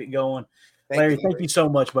 Let's keep it going. Larry, thank you so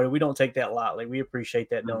much, buddy. We don't take that lightly. We appreciate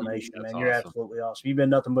that donation, man. You're absolutely awesome. You've been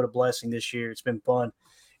nothing but a blessing this year. It's been fun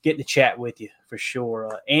getting to chat with you for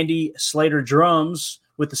sure. Andy Slater Drums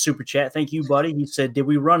with the super chat. Thank you, buddy. He said, did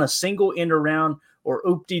we run a single end around or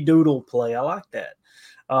oop-de-doodle play? I like that.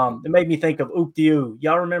 It made me think of oop-de-oo.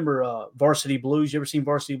 Y'all remember Varsity Blues? You ever seen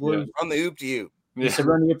Varsity Blues? Yeah. On the oop-de-oo. He said,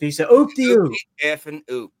 run the oop. He said, oop-de-oo. F and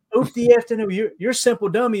oop. Oop-de-afternoon. Your simple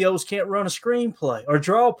dummy-os can't run a screenplay or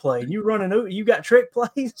draw play. You run an oop. You got trick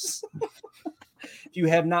plays. If you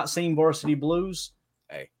have not seen Varsity Blues,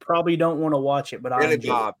 probably don't want to watch it. But Billy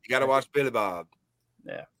Bob. You got to watch Billy Bob.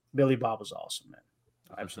 Yeah. Billy Bob was awesome, man.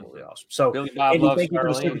 Absolutely awesome. So, Billy Bob Andy, loves thank you for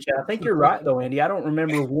the Charlene. super chat. I think you're right, though, Andy. I don't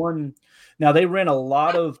remember one. Now they ran a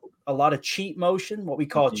lot of cheat motion, what we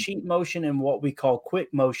call cheat motion, and what we call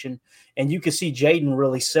quick motion. And you could see Jaden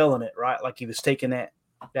really selling it, right? Like he was taking that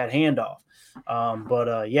handoff.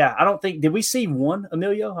 Yeah, I don't think. Did we see one,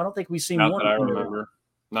 Emilio? I don't think we seen Not one. that I remember.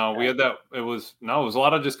 No, we had that. It was a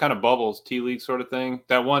lot of just kind of bubbles, T-League sort of thing.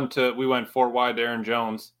 That one we went 4 wide to Aaron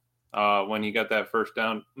Jones when he got that first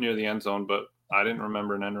down near the end zone, but I didn't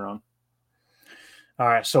remember an end around. All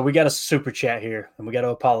right, so we got a super chat here, and we got to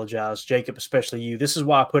apologize, Jacob, especially you. This is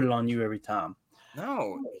why I put it on you every time.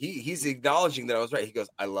 No, he's acknowledging that I was right. He goes,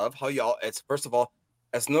 I love how y'all, it's first of all,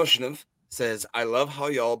 Esnoshinov says, I love how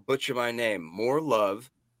y'all butcher my name. More love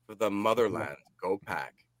for the motherland. Go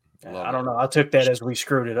Pack. I don't know. I took that as we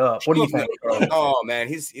screwed it up. What do you think? Oh man,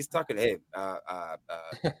 he's talking. Hey,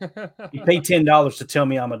 you pay $10 to tell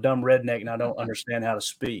me I'm a dumb redneck and I don't understand how to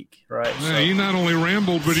speak, right? Yeah, he not only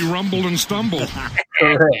rambled, but he rumbled and stumbled.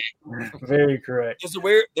 Correct. Very correct.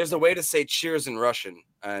 There's a way to say cheers in Russian,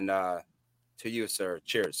 and to you, sir,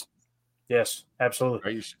 cheers. Yes,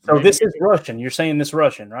 absolutely. So this is Russian. You're saying this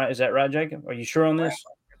Russian, right? Is that right, Jacob? Are you sure on this?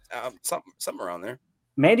 Something around there.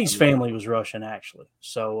 Mandy's family was Russian, actually.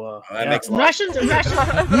 So that makes Russians are Russian.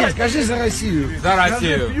 Нет, скажи за Россию. За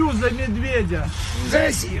Россию. Пью за медведя. За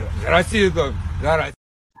Россию. За Россию только. За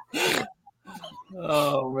Россию.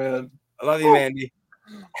 Oh man, I love you, Mandy.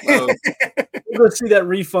 We're gonna see that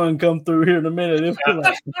refund come through here in a minute.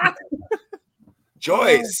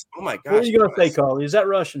 Joyce. Oh my gosh. What are you gonna say, Carly? Is that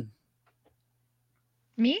Russian?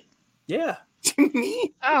 Me? Yeah.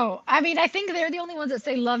 Me? Oh, I mean, I think they're the only ones that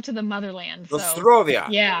say love to the motherland. So. Nostrovia.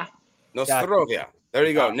 Yeah. Nostrovia. There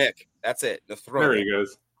you go, Nick. That's it. Nostrovia. There he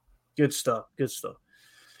goes. Good stuff. Good stuff.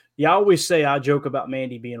 Yeah, I always say I joke about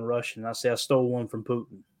Mandy being Russian. I say I stole one from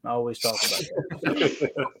Putin. I always talk about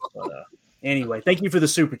that. But, anyway, thank you for the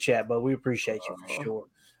super chat, but we appreciate you for sure.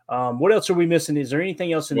 What else are we missing? Is there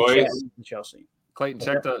anything else in the chat, Chelsea? Clayton,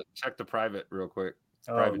 check the private real quick.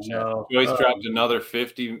 Private chat. No. Joyce dropped another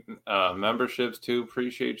 50 memberships too.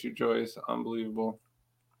 Appreciate you, Joyce. Unbelievable.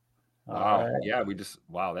 Wow. Right. Yeah,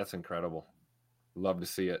 that's incredible. Love to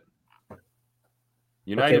see it.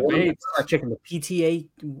 United Bates. I'm checking the PTA.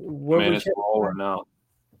 Man, it's rolling now.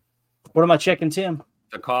 What am I checking, Tim?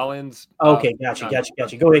 The Collins. Okay, gotcha.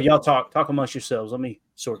 Go ahead, y'all talk amongst yourselves. Let me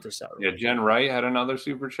sort this out. Yeah, Jen Wright had another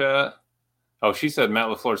super chat. Oh, she said Matt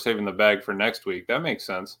LaFleur saving the bag for next week. That makes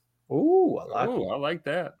sense. Ooh, I like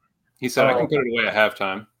that. He said I can put it away at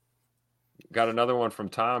halftime. Got another one from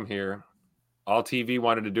Tom here. All TV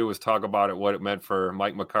wanted to do was talk about it, what it meant for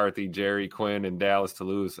Mike McCarthy, Jerry Quinn, and Dallas to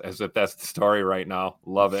lose, as if that's the story right now.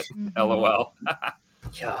 Love it. LOL.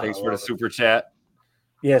 Thanks for the super chat.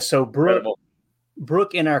 Yeah, so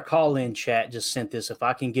Brooke in our call-in chat just sent this. If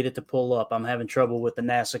I can get it to pull up, I'm having trouble with the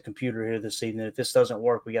NASA computer here this evening. If this doesn't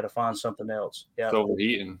work, we got to find something else. Yeah, it's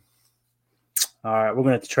overheating. All right, we're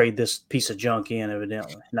going to have to trade this piece of junk in,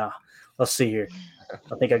 evidently. Nah, let's see here.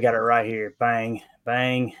 I think I got it right here. Bang,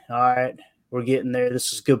 bang. All right, we're getting there.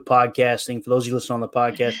 This is good podcasting. For those of you listening on the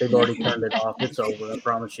podcast, they've already turned it off. It's over. I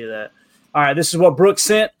promise you that. All right, this is what Brooke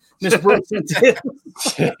sent. Miss Brooke sent it.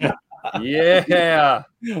 Yeah.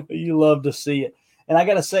 You love to see it. And I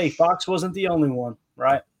got to say, Fox wasn't the only one,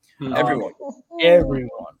 right? Everyone.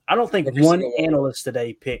 I don't think one analyst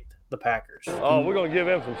today picked the Packers. Oh, we're going to give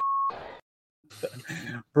him some.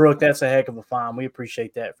 Brooke, that's a heck of a find. We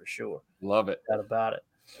appreciate that for sure. Love it. That about it.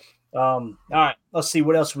 All right, let's see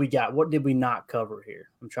what else we got. What did we not cover here?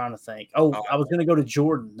 I'm trying to think. Oh, I was going to go to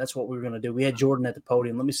Jordan. That's what we were going to do. We had Jordan at the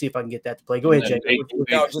podium. Let me see if I can get that to play. Go ahead, Jake.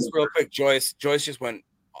 No, just real quick, Joyce. Joyce just went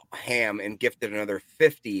ham and gifted another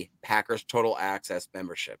 50 Packers total access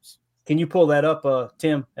memberships. Can you pull that up,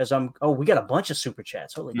 Tim? We got a bunch of super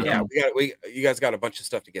chats. Holy yeah, you guys got a bunch of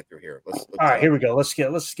stuff to get through here. Let's all right, here we go. Let's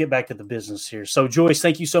get back to the business here. So, Joyce,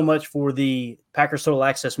 thank you so much for the Packers Total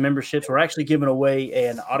Access memberships. We're actually giving away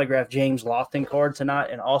an autographed James Lofton card tonight,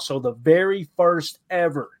 and also the very first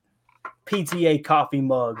ever PTA coffee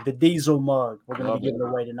mug, the Diesel mug. We're going to be giving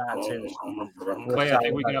away tonight too. Clay, I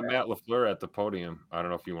think we got Matt LaFleur at the podium. I don't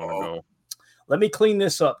know if you want to go. Let me clean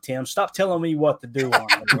this up, Tim. Stop telling me what to do on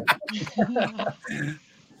it.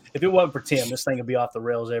 If it wasn't for Tim, this thing would be off the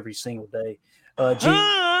rails every single day.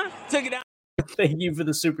 Take it out. Thank you for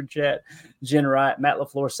the super chat, Jen Wright. Matt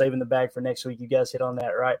LaFleur saving the bag for next week. You guys hit on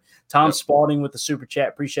that, right? Tom Spalding with the super chat.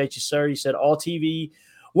 Appreciate you, sir. He said all TV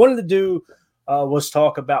wanted to do was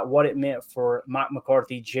talk about what it meant for Mike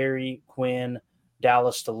McCarthy, Jerry Quinn,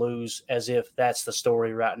 Dallas to lose, as if that's the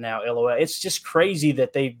story right now. LOL. It's just crazy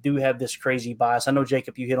that they do have this crazy bias. I know,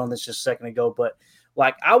 Jacob, you hit on this just a second ago, but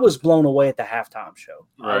like I was blown away at the halftime show.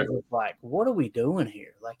 Right. I was like, what are we doing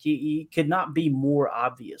here? Like you could not be more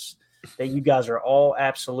obvious that you guys are all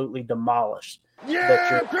absolutely demolished.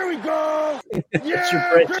 Yeah, there we go. It's your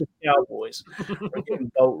precious Cowboys. We're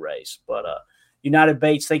getting boat race. But United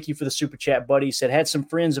Bates, thank you for the super chat, buddy. He said, had some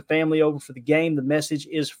friends and family over for the game. The message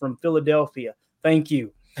is from Philadelphia. Thank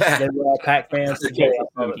you. They were all Pack fans today.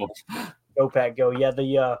 Go Pack, go.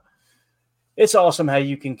 Yeah, it's awesome how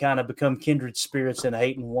you can kind of become kindred spirits and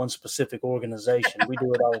hating one specific organization. We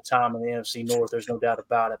do it all the time in the NFC North. There's no doubt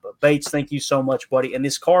about it. But Bates, thank you so much, buddy. And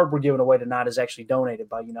this card we're giving away tonight is actually donated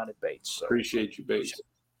by United Bates. So. Appreciate you, Bates.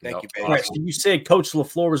 Thank you, Bates. All right, so you said Coach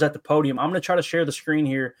LaFleur was at the podium. I'm going to try to share the screen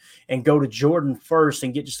here and go to Jordan first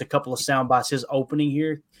and get just a couple of sound bites, his opening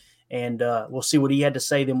here. And we'll see what he had to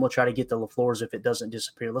say. Then we'll try to get the LaFleur's if it doesn't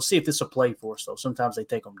disappear. Let's see if this will play for us, though. Sometimes they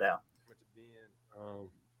take them down.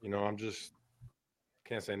 I'm just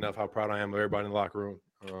can't say enough how proud I am of everybody in the locker room.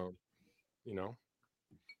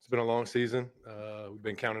 It's been a long season. We've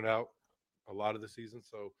been counted out a lot of the season.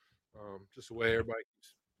 So just the way everybody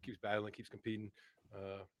keeps battling, keeps competing,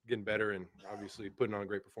 getting better, and obviously putting on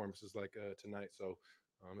great performances like tonight. So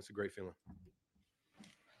it's a great feeling.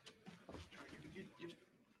 You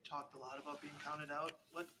talked a lot about being counted out.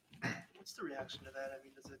 What's the reaction to that? I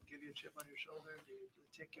mean, does it give you a chip on your shoulder? Does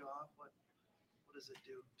it tick you off? What does it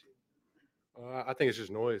do to you? I think it's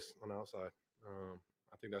just noise on the outside.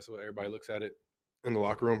 I think that's what everybody looks at it in the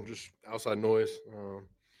locker room, just outside noise. We're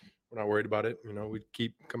not worried about it. We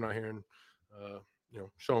keep coming out here and,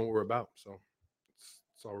 showing what we're about. So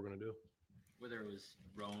that's all we're going to do. Whether it was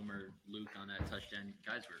Rome or Luke on that touchdown,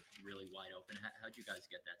 guys were really wide open. How'd you guys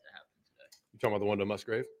get that to happen today? You talking about the one to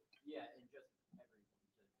Musgrave? Yeah, and just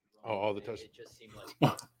all the touchdowns. It just seemed like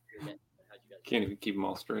how'd you guys Can't even keep them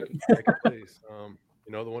all straight. Plays.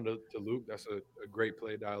 The one to Luke, that's a great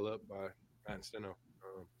play dial up by Matt and Steno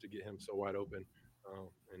to get him so wide open.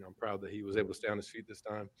 And I'm proud that he was able to stay on his feet this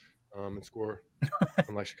time and score,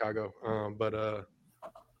 unlike Chicago.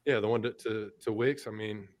 The one to Wicks, I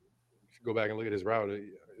mean, if you go back and look at his route, it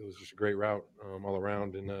was just a great route all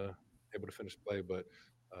around and able to finish the play. But,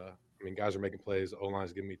 guys are making plays. The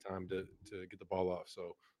O-line's giving me time to get the ball off.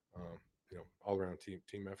 So all around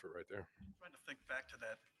team effort right there. I'm trying to think back to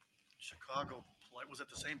that Chicago play. Was it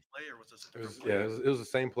the same play or was this a different play? Yeah, it was the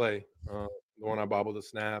same play. The one I bobbled the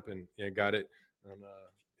snap and got it. And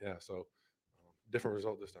so different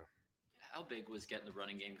result this time. How big was getting the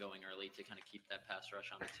running game going early to kind of keep that pass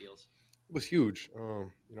rush on its heels? It was huge.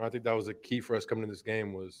 I think that was the key for us coming to this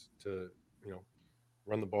game was to,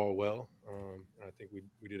 run the ball well. And I think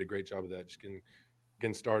we did a great job of that. Just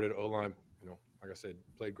getting started. O-line, like I said,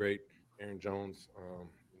 played great. Aaron Jones,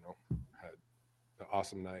 had an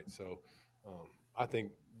awesome night. So I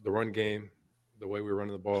think the run game, the way we were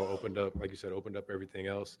running the ball opened up, like you said, opened up everything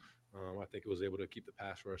else. I think it was able to keep the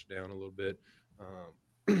pass rush down a little bit.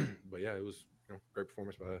 But yeah, it was great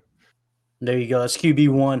performance by that. There you go. That's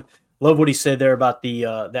QB1. Love what he said there about the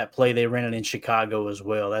that play they ran it in Chicago as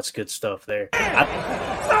well. That's good stuff there.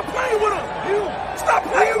 Stop playing with him! Stop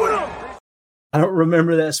playing with him! I don't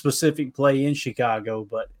remember that specific play in Chicago,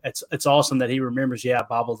 but it's awesome that he remembers. Yeah,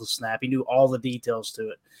 bobbled the snap. He knew all the details to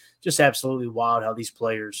it. Just absolutely wild how these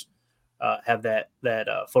players have that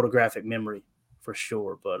photographic memory for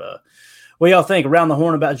sure. But what y'all think around the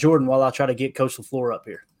horn about Jordan while I try to get Coach LaFleur up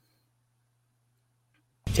here?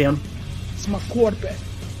 Tim? It's my quarterback.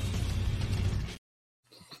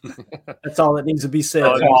 That's all that needs to be said.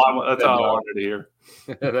 That's all I wanted to hear.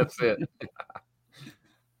 That's it.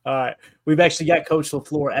 All right. We've actually got Coach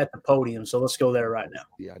LaFleur at the podium, so let's go there right now.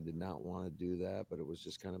 Yeah, I did not want to do that, but it was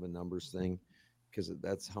just kind of a numbers thing because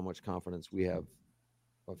that's how much confidence we have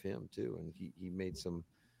of him too. And he made some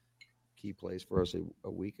key plays for us a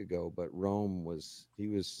week ago, but Rome was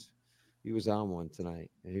on one tonight.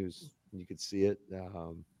 And you could see it.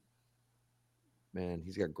 Man,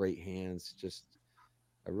 he's got great hands.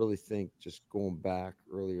 I really think just going back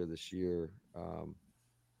earlier this year,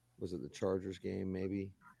 was it the Chargers game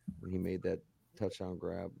maybe, when he made that touchdown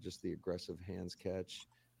grab, just the aggressive hands catch.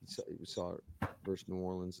 We saw it versus New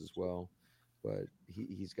Orleans as well. But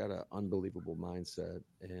he's got an unbelievable mindset,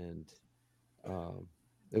 and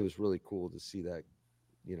it was really cool to see that,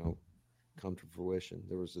 come to fruition.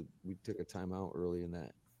 We took a timeout early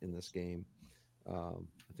in this game. I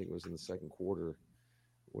think it was in the second quarter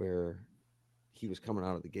where he was coming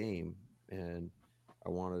out of the game, and I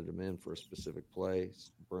wanted him in for a specific play,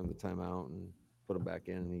 burn the timeout, and put him back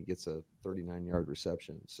in, and he gets a 39-yard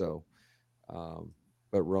reception. So,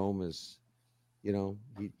 but Rome is, he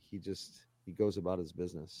goes about his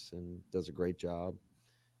business and does a great job.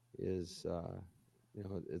 It's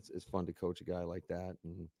fun to coach a guy like that,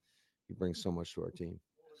 and he brings so much to our team.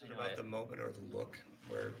 What was it about the moment or the look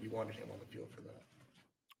where you wanted him on the field for that?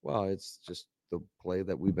 Well, it's just the play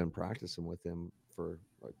that we've been practicing with him for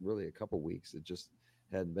really a couple weeks. It just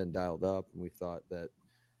hadn't been dialed up, and we thought that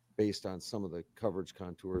based on some of the coverage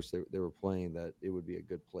contours they were playing, that it would be a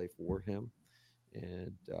good play for him.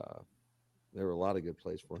 And there were a lot of good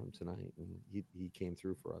plays for him tonight, and he came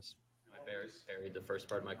through for us. I buried the first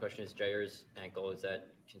part of my question. Is Jair's ankle, is that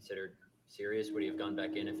considered serious? Would he have gone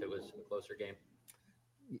back in if it was a closer game?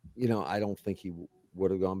 I don't think he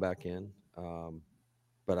would have gone back in,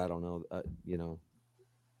 but I don't know. I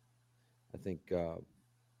think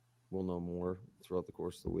we'll know more throughout the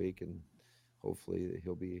course of the week, and hopefully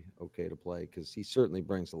he'll be okay to play, because he certainly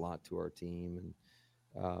brings a lot to our team. And,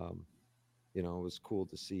 it was cool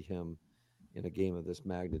to see him in a game of this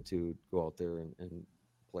magnitude go out there and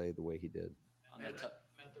play the way he did. Matt,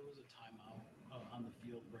 there was a timeout on the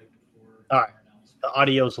field right before. All right. The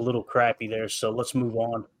audio's a little crappy there, so let's move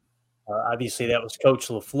on. Obviously, that was Coach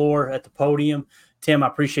LaFleur at the podium. Tim, I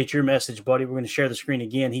appreciate your message, buddy. We're going to share the screen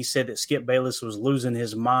again. He said that Skip Bayless was losing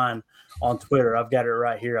his mind on Twitter. I've got it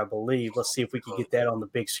right here, I believe. Let's see if we can get that on the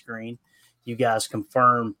big screen. You guys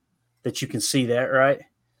confirm that you can see that, right?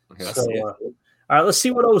 So, all right, let's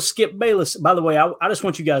see what old Skip Bayless. By the way, I just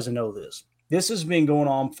want you guys to know this. This has been going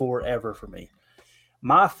on forever for me.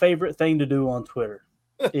 My favorite thing to do on Twitter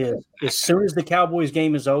is, as soon as the Cowboys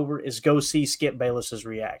game is over, is go see Skip Bayless's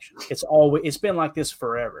reaction. It's been like this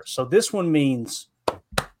forever. So this one means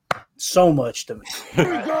so much to me.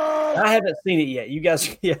 I haven't seen it yet. You guys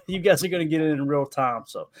are going to get it in real time.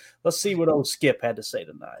 So let's see what old Skip had to say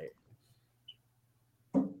tonight.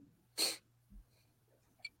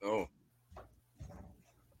 Oh,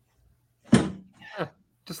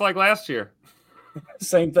 just like last year.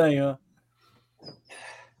 Same thing, huh?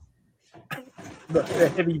 The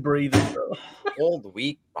heavy breathing, bro. Old,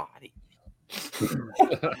 weak body.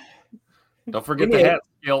 Don't forget the hat,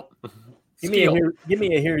 Skill. Give me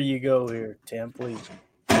a here you go here, Tim, please.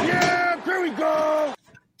 Yeah, here we go.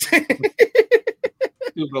 Stupid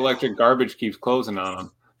electric garbage keeps closing on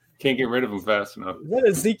him. Can't get rid of him fast enough. Is that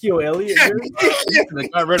Ezekiel Elliott? They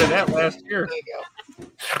got rid of that last year.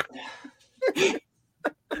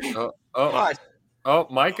 Oh,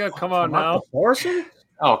 Micah, come on now. Morrison?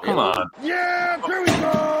 Oh, come on. Yeah, there we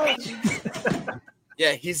go.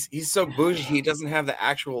 Yeah, he's so bougie. He doesn't have the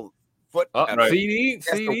actual foot. Right. CD,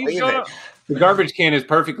 shut up. The garbage can is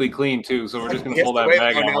perfectly clean too, so we're just gonna pull that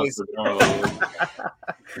bag out.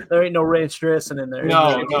 There ain't no ranch dressing in there.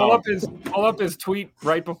 No. Pull up his tweet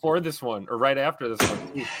right before this one or right after this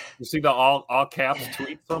one. You see the all caps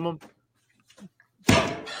tweet from him?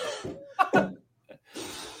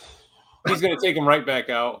 He's going to take him right back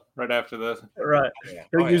out right after this. Right.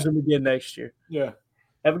 He'll use them again next year. Yeah.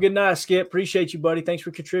 Have a good night, Skip. Appreciate you, buddy. Thanks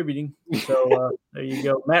for contributing. So there you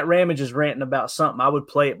go. Matt Ramage is ranting about something. I would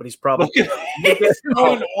play it, but he's probably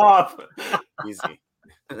going off. Easy.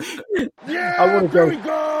 Yeah, I want to there we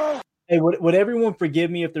go. Hey, would everyone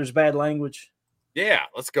forgive me if there's bad language? Yeah,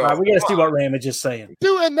 let's go. All right, we got to see what Ramage is saying.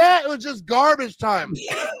 Doing that, it was just garbage time.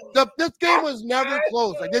 This game was never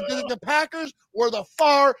close. Like the Packers were the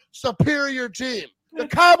far superior team. The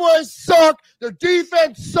Cowboys suck. Their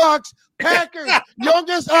defense sucks. Packers,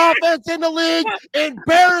 youngest offense in the league,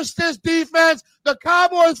 embarrassed this defense. The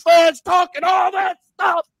Cowboys fans talking all that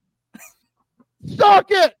stuff.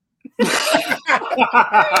 Suck it.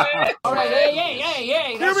 All right,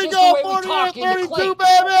 hey. Here we go, 48-32,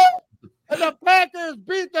 baby. And the Packers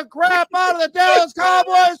beat the crap out of the Dallas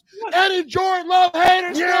Cowboys. Eddie Jordan Love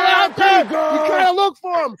haters still out there. You try to look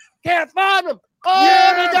for them. Can't find them.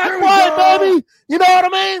 Oh, they got quiet, baby. You know what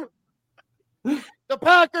I mean? The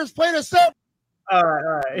Packers played a set. All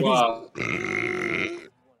right. Wow.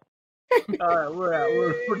 All right, we're out.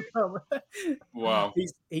 We're done. Wow.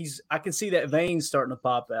 He's. I can see that vein starting to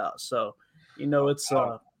pop out. So, it's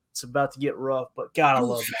about to get rough. But God, I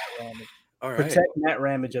love Matt Ramage. All right. Protect Matt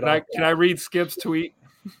Ramage at all. Can I read Skip's tweet?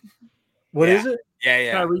 What is it?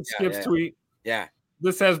 Yeah. Can I read Skip's tweet? Yeah.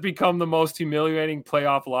 This has become the most humiliating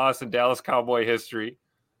playoff loss in Dallas Cowboy history.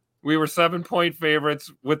 We were 7-point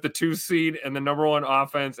favorites with the 2 seed and the number 1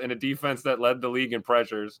 offense and a defense that led the league in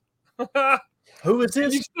pressures. Who is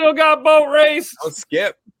this? You still got boat race. Oh,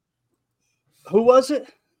 Skip. Who was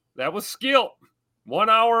it? That was Skill 1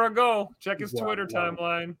 hour ago. Check his Twitter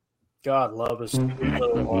timeline. God love us.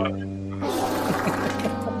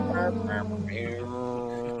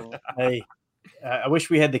 Hey, I wish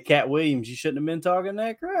we had the Cat Williams. You shouldn't have been talking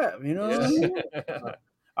that crap,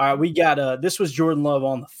 All right, we got this was Jordan Love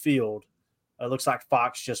on the field. It looks like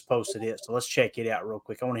Fox just posted it, so let's check it out real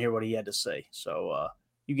quick. I want to hear what he had to say. So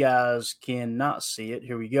you guys cannot see it.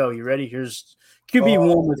 Here we go. You ready? Here's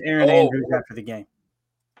QB1 with Aaron Andrews after the game.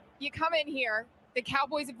 You come in here. The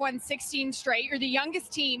Cowboys have won 16 straight. You're the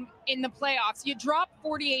youngest team in the playoffs. You dropped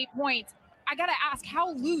 48 points. I got to ask,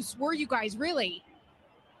 how loose were you guys really?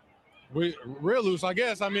 We real loose, I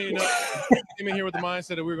guess. I mean, came in here with the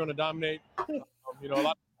mindset that we were going to dominate. A lot of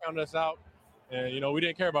people counted us out, and we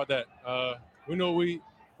didn't care about that. We knew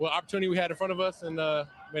what opportunity we had in front of us, and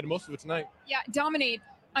made the most of it tonight. Yeah, dominate,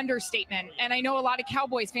 understatement. And I know a lot of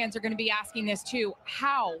Cowboys fans are going to be asking this too.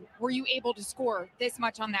 How were you able to score this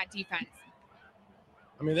much on that defense?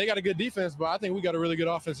 I mean, they got a good defense, but I think we got a really good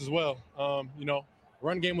offense as well.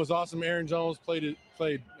 Run game was awesome. Aaron Jones played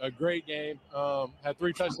a great game. Had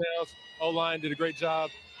 3 touchdowns. O-line did a great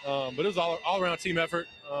job. But it was all around team effort.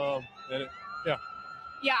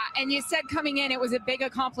 Yeah, and you said coming in, it was a big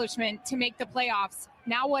accomplishment to make the playoffs.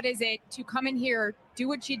 Now what is it to come in here, do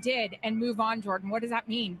what you did, and move on, Jordan? What does that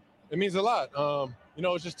mean? It means a lot.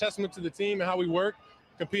 It's just testament to the team and how we work,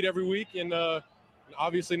 compete every week. And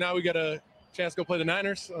obviously now we got a chance to go play the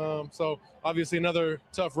Niners. So obviously another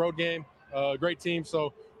tough road game, great team.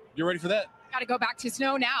 So you're ready for that? Got to go back to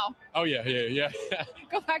snow now. Oh, yeah.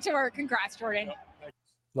 Go back to work. Congrats, Jordan.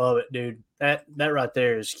 Love it, dude. That right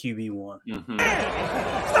there is QB1. Mm-hmm.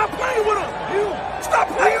 Stop playing with him. Stop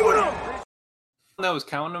playing with him. That was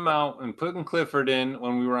counting them out and putting Clifford in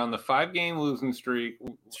when we were on the 5-game losing streak.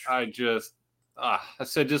 I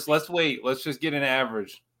said, let's wait. Let's just get an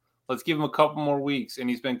average. Let's give him a couple more weeks. And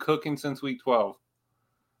he's been cooking since week 12.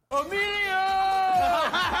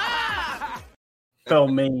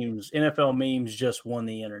 NFL memes just won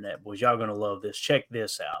the internet, boys. Y'all gonna love this. Check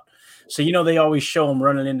this out. So they always show them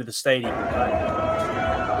running into the stadium.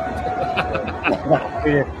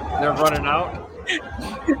 They're running out.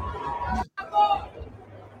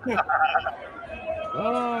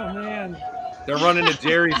 Oh man, they're running to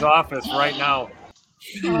Jerry's office right now.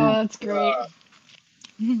 Oh, that's great. I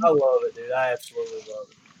love it, dude. I absolutely love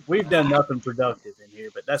it. We've done nothing productive in here,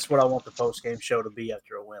 but that's what I want the post-game show to be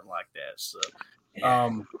after a win like that. So,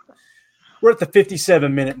 we're at the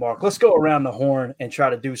 57-minute mark. Let's go around the horn and try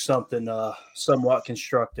to do something somewhat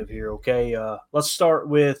constructive here, okay? Let's start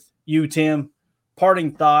with you, Tim.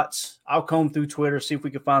 parting thoughts. I'll comb through Twitter, see if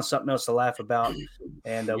we can find something else to laugh about,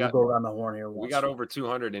 and we'll go around the horn here. We got over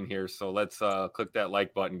 200 in here, so let's click that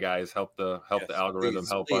like button, guys. Help the algorithm,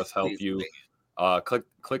 help you.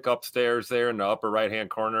 Click upstairs there in the upper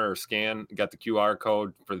right-hand corner, or scan. You got the QR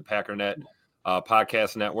code for the Packernet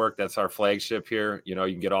podcast network. That's our flagship here. You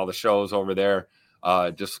can get all the shows over there.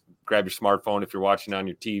 Just grab your smartphone if you're watching on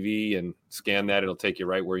your TV and scan that. It'll take you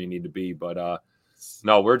right where you need to be. But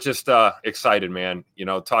no, we're just excited, man.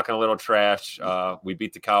 Talking a little trash. We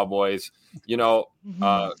beat the Cowboys. I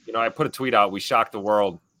put a tweet out. We shocked the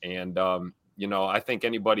world, and I think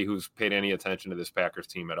anybody who's paid any attention to this Packers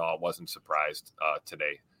team at all wasn't surprised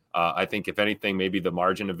today. I think if anything, maybe the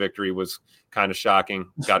margin of victory was kind of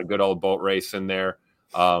shocking. Got a good old boat race in there.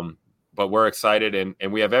 But we're excited,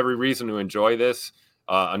 and we have every reason to enjoy this.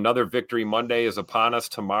 Another Victory Monday is upon us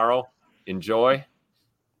tomorrow. Enjoy.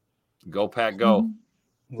 Go Pack, go.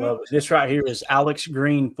 Love it. This right here is Alex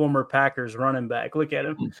Green, former Packers running back. Look at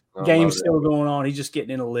him. Game's still going on. He's just getting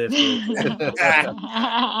in a lift. Love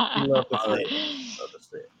to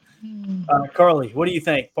see it. Carly, what do you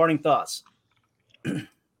think? Parting thoughts?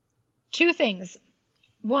 Two things.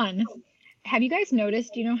 One, have you guys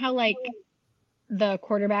noticed, how like the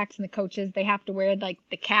quarterbacks and the coaches, they have to wear like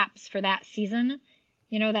the caps for that season,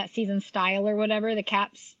 that season style or whatever, the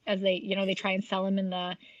caps as they, they try and sell them in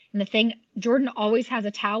the thing. Jordan always has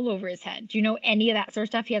a towel over his head. Do you know any of that sort of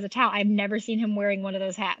stuff? He has a towel. I've never seen him wearing one of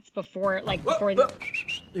those hats before.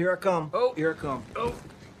 Here I come. Oh, here I come. Oh.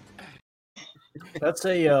 That's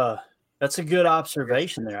a good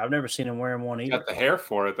observation there. I've never seen him wearing one either. Got the hair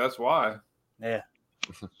for it. That's why. Yeah.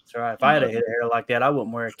 That's all right. If I had a head of hair like that, I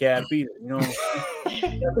wouldn't wear a cap either.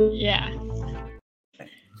 Yeah.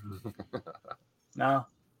 No,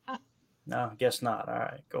 I guess not. All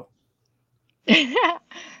right, go.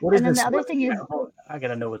 What is this? The other thing is, I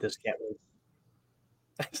gotta know what this cat was.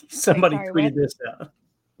 Somebody tweeted this out.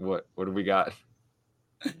 What do we got?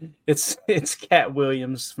 It's Cat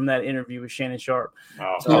Williams from that interview with Shannon Sharp.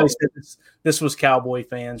 Oh. So they said this was Cowboy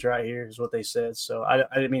fans right here is what they said. So I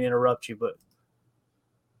didn't mean to interrupt you, but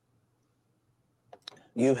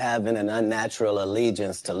you having an unnatural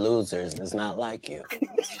allegiance to losers is not like you.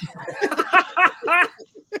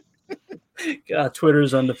 God,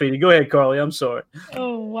 Twitter's undefeated. Go ahead, Carly. I'm sorry.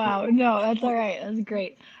 Oh wow, no, that's all right. That's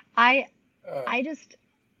great. I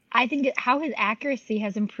think how his accuracy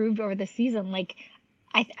has improved over the season. Like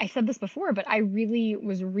I said this before, but I really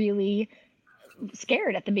was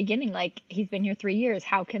scared at the beginning. Like, he's been here 3 years.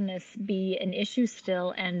 How can this be an issue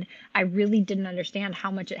still? And I really didn't understand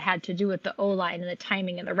how much it had to do with the O-line and the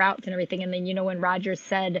timing and the routes and everything. And then, when Rodgers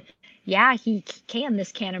said, yeah,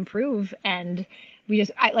 this can improve. And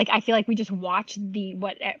I feel like we just watched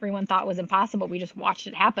what everyone thought was impossible. We just watched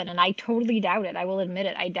it happen. And I totally doubted. I will admit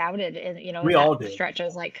it. I doubted. And, we all did. Stretch. I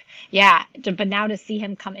was like, yeah. But now to see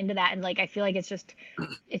him come into that, and I feel like it's just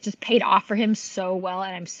paid off for him so well.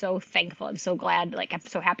 And I'm so thankful. I'm so glad. I'm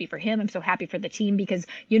so happy for him. I'm so happy for the team, because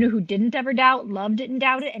who didn't ever doubt, Love didn't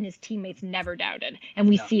doubt it, and his teammates never doubted. And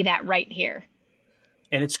we see that right here.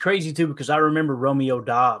 And it's crazy too, because I remember Romeo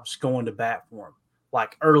Doubs going to bat for him.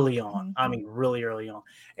 Early on. I mean, really early on.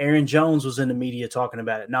 Aaron Jones was in the media talking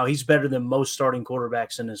about it. Now, he's better than most starting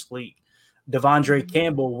quarterbacks in this league. Devondre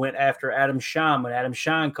Campbell went after Adam Shine when Adam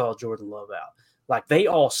Shine called Jordan Love out. They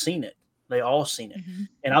all seen it. Mm-hmm.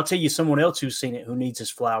 And I'll tell you someone else who's seen it, who needs his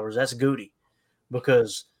flowers. That's Goody.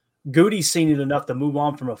 Because Goody's seen it enough to move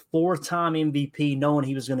on from a 4-time MVP, knowing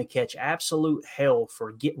he was going to catch absolute hell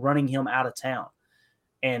for running him out of town.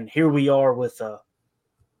 And here we are with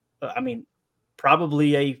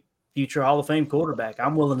probably a future Hall of Fame quarterback.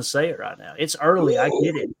 I'm willing to say it right now. It's early. I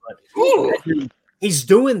get it. But he's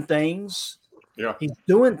doing things. Yeah. He's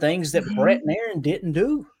doing things that Brett and Aaron didn't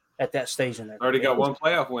do at that stage in their Already got one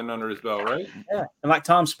playoff win under his belt, right? Yeah. And like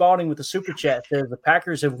Tom Spalding with the Super Chat says, the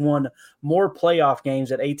Packers have won more playoff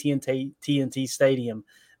games at AT&T Stadium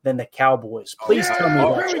than the Cowboys. Please tell me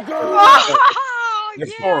that. They're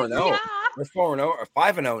 4-0. They're 4-0 or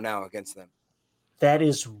 5-0 now against them. That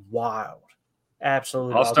is wild.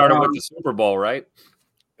 Absolutely. I'll start with the Super Bowl, right?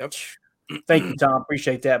 Yep. Thank you, Tom.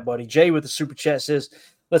 Appreciate that, buddy. Jay with the Super Chat says,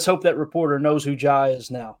 let's hope that reporter knows who Jai is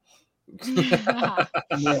now.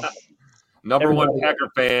 Number one Packer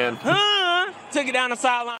fan. Took it down the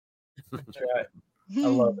sideline. That's right. I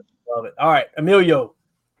love it. Love it. All right, Emilio,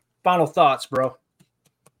 final thoughts, bro.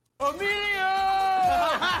 Emilio!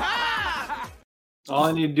 All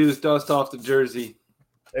I need to do is dust off the jersey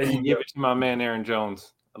and give it to my man Aaron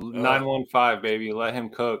Jones. 915, baby. Let him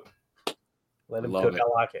cook. Let him cook. I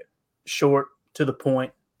like it. Short, to the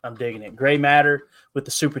point, I'm digging it. Gray Matter with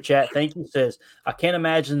the super chat. Thank you. Says, I can't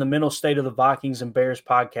imagine the mental state of the Vikings and Bears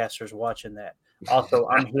podcasters watching that. Also,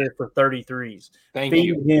 I'm here for 33s. Thank Feed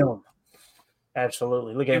you. him.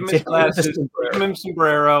 Absolutely. Look at Give him his glasses. Give him his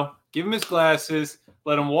sombrero. Give him his glasses.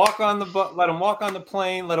 Let him walk on the Let him walk on the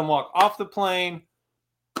plane. Let him walk off the plane.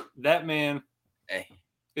 That man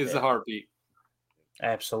is the heartbeat.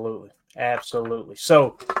 Absolutely. Absolutely.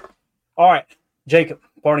 So, all right, Jacob,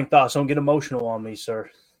 parting thoughts. Don't get emotional on me, sir.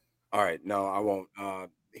 All right. No, I won't.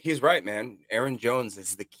 He's right, man. Aaron Jones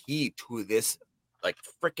is the key to this like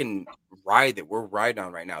freaking ride that we're riding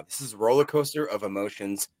on right now. This is a roller coaster of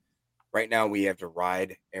emotions. Right now, we have to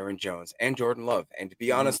ride Aaron Jones and Jordan Love. And to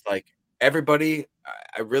be honest, like everybody,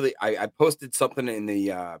 I posted something in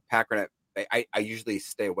the Packernet. I usually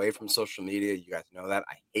stay away from social media. You guys know that.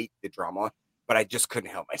 I hate the drama, but I just couldn't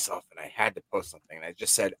help myself. And I had to post something. And I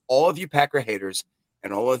just said, all of you Packer haters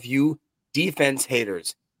and all of you defense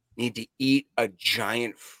haters need to eat a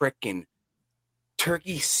giant freaking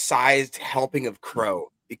turkey-sized helping of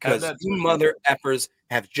crow, because you mother effers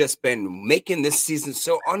have just been making this season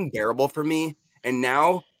so unbearable for me. And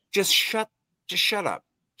now just shut up. Just shut up.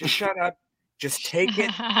 Just take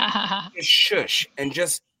it. Just shush. And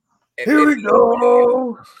just here we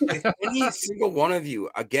go. If any single one of you,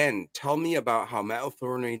 again, tell me about how Matt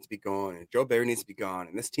LaFleur needs to be gone and Joe Barry needs to be gone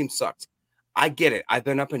and this team sucks. I get it. I've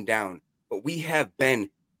been up and down, but we have been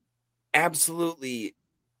absolutely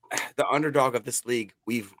the underdog of this league.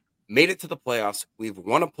 We've made it to the playoffs. We've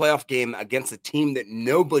won a playoff game against a team that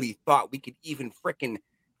nobody thought we could even freaking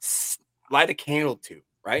light a candle to,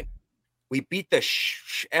 right? We beat the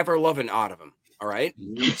ever-loving out of them, all right?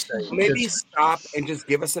 Maybe stop and just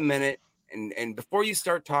give us a minute. And before you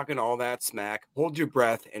start talking all that smack, hold your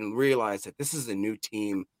breath and realize that this is a new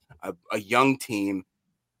team, a young team,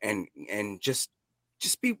 and just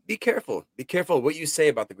be careful. Be careful what you say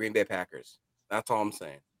about the Green Bay Packers. That's all I'm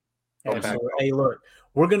saying. Hey, look,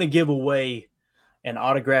 we're going to give away an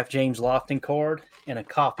autographed James Lofton card and a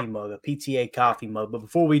coffee mug, a PTA coffee mug. But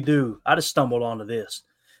before we do, I just stumbled onto this.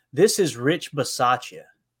 This is Rich Bisaccia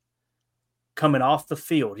coming off the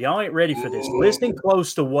field. Y'all ain't ready for this. Listen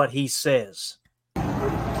close to what he says.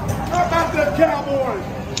 How about the Cowboys?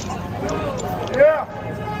 Yeah.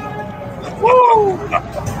 Woo!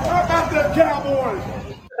 How about the Cowboys?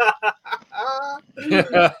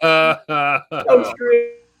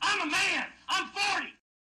 I'm a man. I'm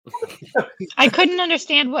 40. I couldn't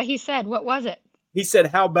understand what he said. What was it? He said,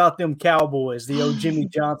 how about them Cowboys, the old Jimmy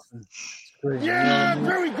Johnson? Yeah,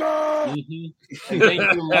 there we go. Mm-hmm. And thank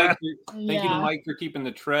you, Mike. Thank you to Mike for keeping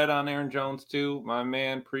the tread on Aaron Jones, too. My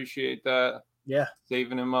man, appreciate that. Yeah.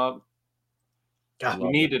 Saving him up. God, we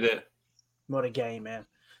needed it. What a game, man.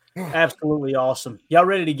 Absolutely awesome. Y'all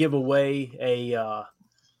ready to give away a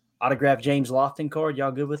autographed James Lofton card?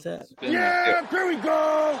 Y'all good with that? Yeah, there we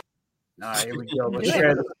go. All right, here we go. Let's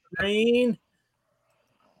share the screen.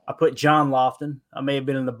 I put John Lofton. I may have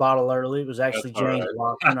been in the bottle early. It was actually James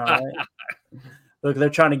Lofton. All right. Look, they're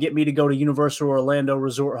trying to get me to go to Universal Orlando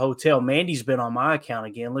Resort Hotel. Mandy's been on my account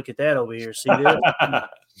again. Look at that over here. See this?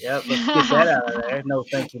 Yep, let's get that out of there. No,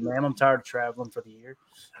 thank you, ma'am. I'm tired of traveling for the year.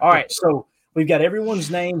 All right, so we've got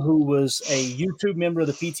everyone's name who was a YouTube member of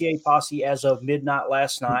the PTA Posse as of midnight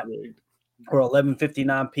last night. Or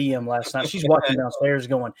 11:59 p.m. last night. She's watching downstairs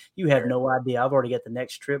going, you have no idea. I've already got the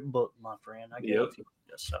next trip booked, my friend. I get it.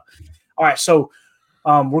 So, all right, so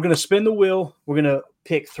we're going to spin the wheel. We're going to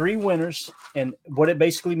pick 3 winners. And what it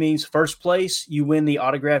basically means, first place, you win the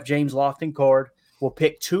autographed James Lofton card. We'll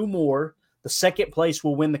pick 2 more. The second place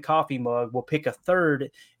will win the coffee mug. We'll pick a third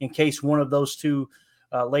in case one of those 2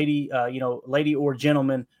 lady or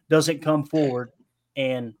gentleman doesn't come forward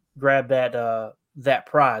and grab that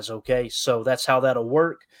prize. Okay, so that's how that'll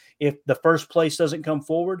work. If the first place doesn't come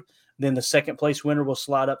forward, then the second place winner will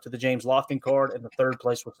slide up to the James Lofton card, and the third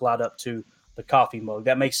place will slide up to the coffee mug.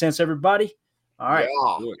 That makes sense, everybody? All right,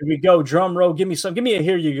 Here we go. Drum roll. Give me some. Give me a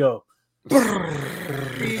here you go. Yeah,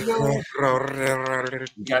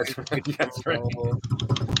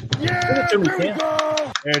 there we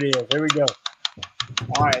go. There it is. There we go.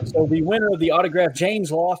 All right, so the winner of the autographed James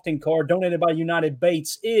Lofton card donated by United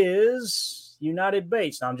Baits is United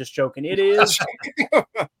Baits. No, I'm just joking. It is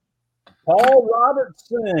Paul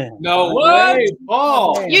Robertson. No way,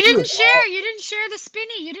 Paul. You didn't share. You didn't share the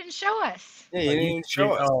spinny. You didn't show us. Yeah, you didn't even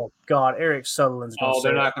show us. Oh God, Eric Sutherland's going to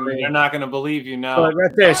they're not going to believe you now. Look,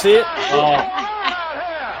 right there, see it?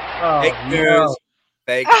 Fake news.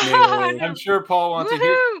 Fake news. I'm sure Paul wants to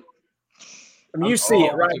hear. I mean, you see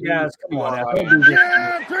it, right, guys? Come on now. Don't do this.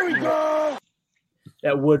 Yeah, there we go.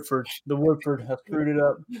 That Woodford. The Woodford has screwed it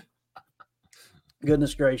up.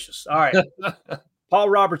 Goodness gracious. All right. Paul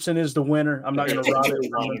Robertson is the winner. I'm not going to rob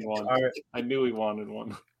it. All right. I knew he wanted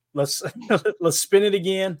one. Let's spin it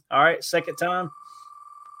again. All right, second time.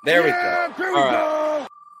 There we go. There we All go.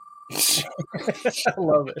 I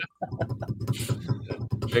love it.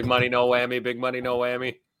 Big money, no whammy. Big money, no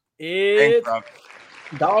whammy. It's Thanks,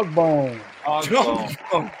 Dog Bone. You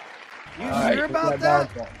sure about that?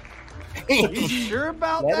 You sure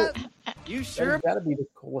about that? You sure? That's got to be the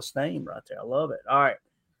coolest name right there. I love it. All right.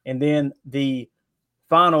 And then the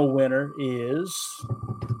final winner is.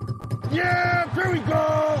 Yeah, there we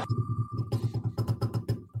go.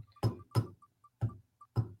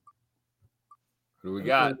 Who we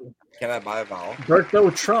got? Can I buy a vowel?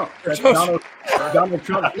 Berto Trump. That's Donald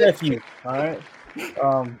Trump's nephew. All right.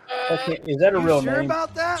 Is that a real sure name?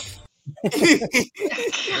 about that?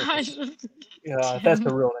 Yeah, that's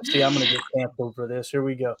the real name. See, I'm going to get canceled for this. Here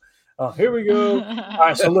we go. Here we go. All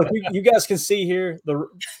right. So look, you guys can see here the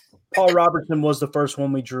Paul Robertson was the first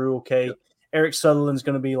one we drew. Okay. Eric Sutherland's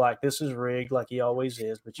going to be like, this is rigged, like he always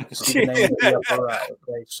is, but you can see the name of the upper right.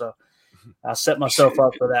 Okay. So I set myself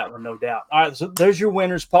up for that one, no doubt. All right. So there's your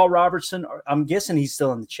winners. Paul Robertson. I'm guessing he's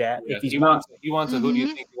still in the chat. Yeah, if he's he not, wants a who do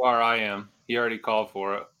you think you are? I am. He already called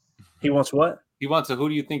for it. he wants what? He wants a who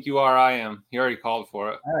do you think you are? I am. He already called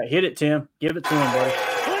for it. All right. Hit it, Tim. Give it to him, buddy.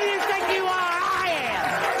 Who do you think you are?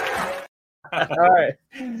 I am. All right.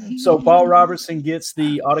 So Paul Robertson gets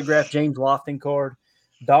the autographed James Lofton card.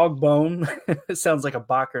 Dog Bone. It sounds like a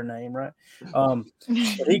Bocker name, right?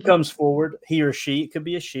 He comes forward, he or she. It could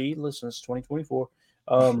be a she. Listen, it's 2024.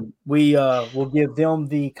 We will give them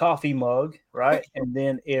the coffee mug, right? And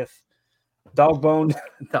then if Dog Bone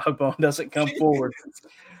doesn't come forward,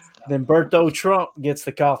 then Berto Trump gets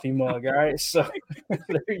the coffee mug. All right. So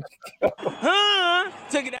there you go.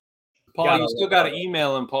 Take it out. Paul, you still got to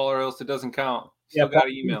email him, Paul, or else it doesn't count. Yeah, Still got Paul,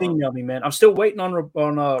 to email you him. email me, man. I'm still waiting on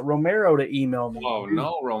Romero to email me. Oh,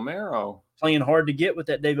 no, Romero. Playing hard to get with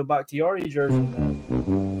that David Bakhtiari jersey.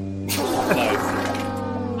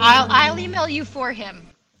 I'll email you for him.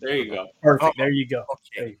 There you go. Perfect. There you go.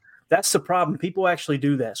 Okay. That's the problem. People actually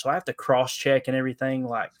do that. So I have to cross-check and everything,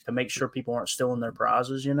 like, to make sure people aren't stealing their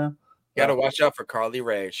prizes, you know? You got to watch out for Carly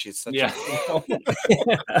Ray. She's such Yeah.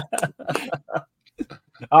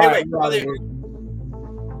 All Hey, right. wait, Carly.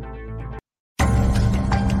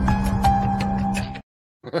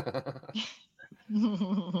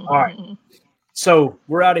 All right. So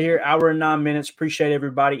we're out of here. Hour and 9 minutes. Appreciate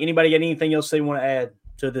everybody. Anybody got anything else they want to add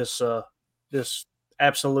to this this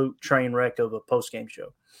absolute train wreck of a post-game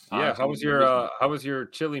show? Yeah. How was your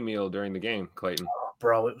chili meal during the game, Clayton? Oh,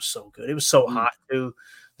 bro, it was so good. It was so hot too.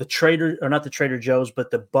 The not the Trader Joe's,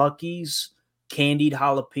 but the Buc-ee's candied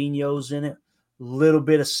jalapenos in it. Little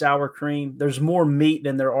bit of sour cream. There's more meat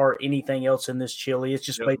than there are anything else in this chili. It's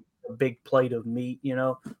just basically a big plate of meat, you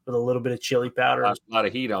know, with a little bit of chili powder. A lot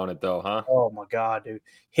of heat on it, though, huh? Oh my God, dude!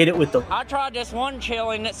 Hit it with the. I tried this one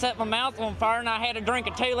chili and it set my mouth on fire, and I had to drink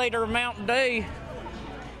a 2-liter of Mountain Dew.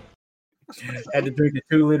 Had to drink a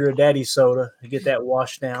 2-liter of Daddy soda to get that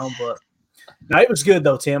washed down, but no, it was good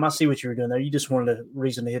though, Tim. I see what you were doing there. You just wanted a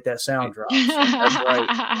reason to hit that sound drop. That's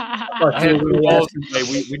right.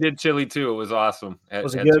 We did chili too. It was awesome.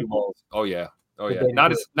 Was it good? 2 bowls. Oh yeah. Good.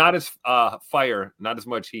 Not as fire, not as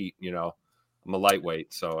much heat. You know, I'm a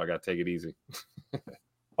lightweight, so I got to take it easy.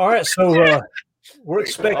 All right, so we're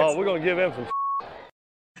expecting. Oh, we're gonna give him some.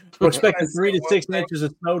 We're expecting 3 to 6 inches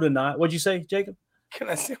of snow tonight. What'd you say, Jacob? Can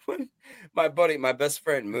I say one? My buddy, my best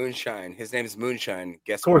friend, Moonshine. His name is Moonshine.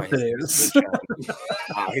 Guess Of course why? it is.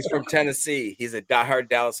 He's from Tennessee. He's a diehard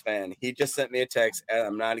Dallas fan. He just sent me a text, and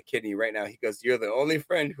I'm not kidding you right now. He goes, "You're the only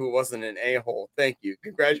friend who wasn't an a-hole. Thank you.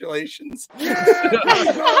 Congratulations."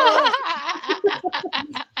 I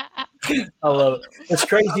love it. It's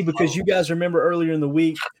crazy because you guys remember earlier in the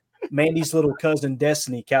week, Mandy's little cousin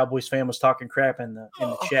Destiny, Cowboys fan, was talking crap in the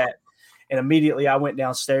chat. And immediately I went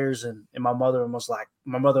downstairs and my mother-in-law was like,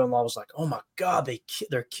 "Oh my God,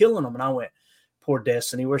 they're killing them." And I went, "Poor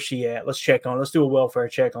Destiny, where's she at? Let's check on. Let's do a welfare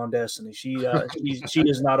check on Destiny. She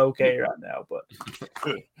is not okay right now, but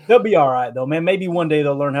they'll be all right though, man. Maybe one day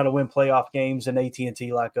they'll learn how to win playoff games in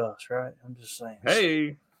AT&T like us, right? I'm just saying.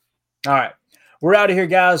 Hey, all right, we're out of here,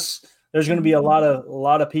 guys. There's going to be a lot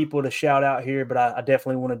of people to shout out here, but I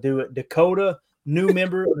definitely want to do it. Dakota, new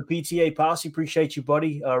member of the PTA Posse. Appreciate you,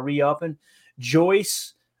 buddy. Re-upping.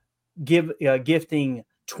 Joyce gifting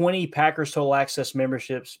 20 Packers Total Access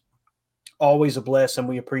memberships. Always a blessing.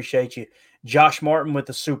 We appreciate you. Josh Martin with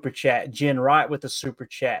the super chat. Jen Wright with the super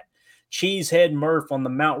chat. Cheesehead Murph on the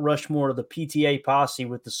Mount Rushmore of the PTA Posse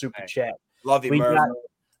with the super chat. Love you, we Murph. got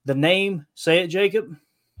the name. Say it, Jacob.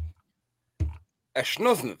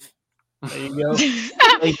 Ashnuznov. There you go.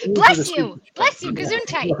 Bless you. Bless you,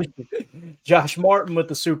 Gesundheit. Josh Martin with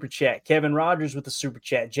the super chat. Kevin Rogers with the super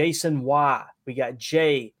chat. Jason Y. We got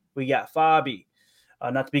Jay. We got Fabi.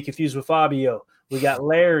 Not to be confused with Fabio. We got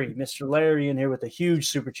Larry, Mr. Larry in here with a huge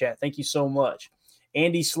super chat. Thank you so much.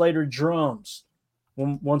 Andy Slater drums.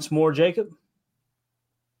 Once more, Jacob.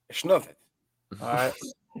 It's nothing. All right.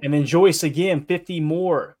 And then Joyce again, 50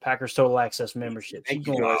 more Packers Total Access memberships. Thank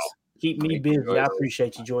you, Joyce. Keep me busy. I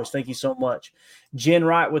appreciate you, Joyce. Thank you so much. Jen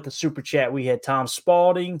Wright with the super chat. We had Tom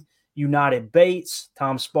Spalding, United Bates,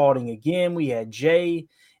 Tom Spalding again. We had Jay,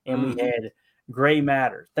 and we had Gray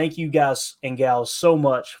Matter. Thank you guys and gals so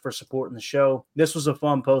much for supporting the show. This was a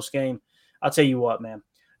fun post game. I'll tell you what, man.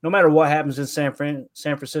 No matter what happens in San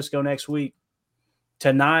Francisco next week,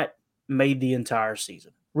 tonight made the entire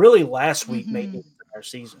season. Really, last week made the entire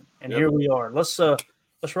season, and here we are. Let's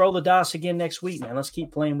roll the dice again next week, man. Let's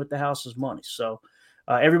keep playing with the house's money. So,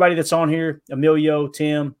 everybody that's on here, Emilio,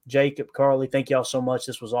 Tim, Jacob, Carly, thank y'all so much.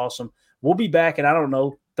 This was awesome. We'll be back in,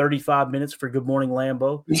 35 minutes for Good Morning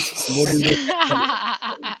Lambo. We'll do this.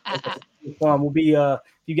 Fun. We'll be if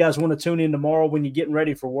you guys want to tune in tomorrow when you're getting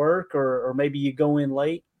ready for work, or maybe you go in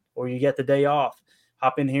late or you get the day off,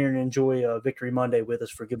 hop in here and enjoy Victory Monday with us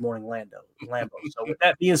for Good Morning Lambo. So with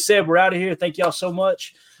that being said, we're out of here. Thank y'all so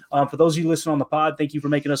much. For those of you listening on the pod, thank you for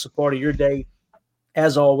making us a part of your day.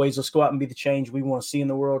 As always, let's go out and be the change we want to see in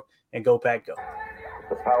the world, and go Pack Go.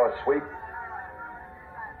 The power sweep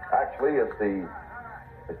actually is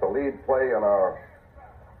the lead play in our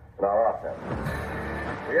offense.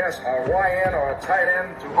 We ask our YN or a tight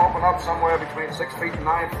end to open up somewhere between 6 feet and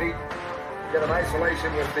 9 feet, get an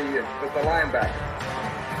isolation with the linebacker.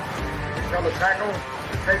 We tell the tackle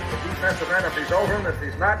to take the defensive end if he's over him. If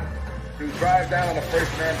he's not, to drive down on the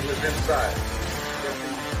first man to his inside. If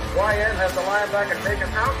the YN has the linebacker taken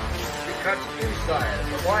out, he cuts inside.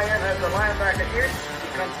 If the YN has the linebacker in, he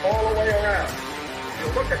comes all the way around. If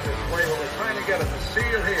you look at this play, what we're trying to get is a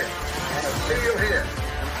seal here and a seal here,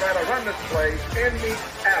 and try to run this play in the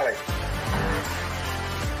alley.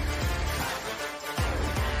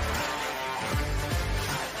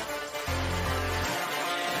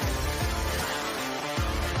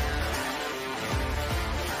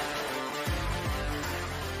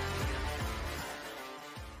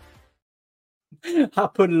 I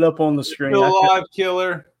put it up on the screen. Still alive,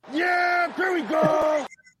 killer. Yeah, there we go.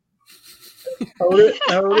 Hold it.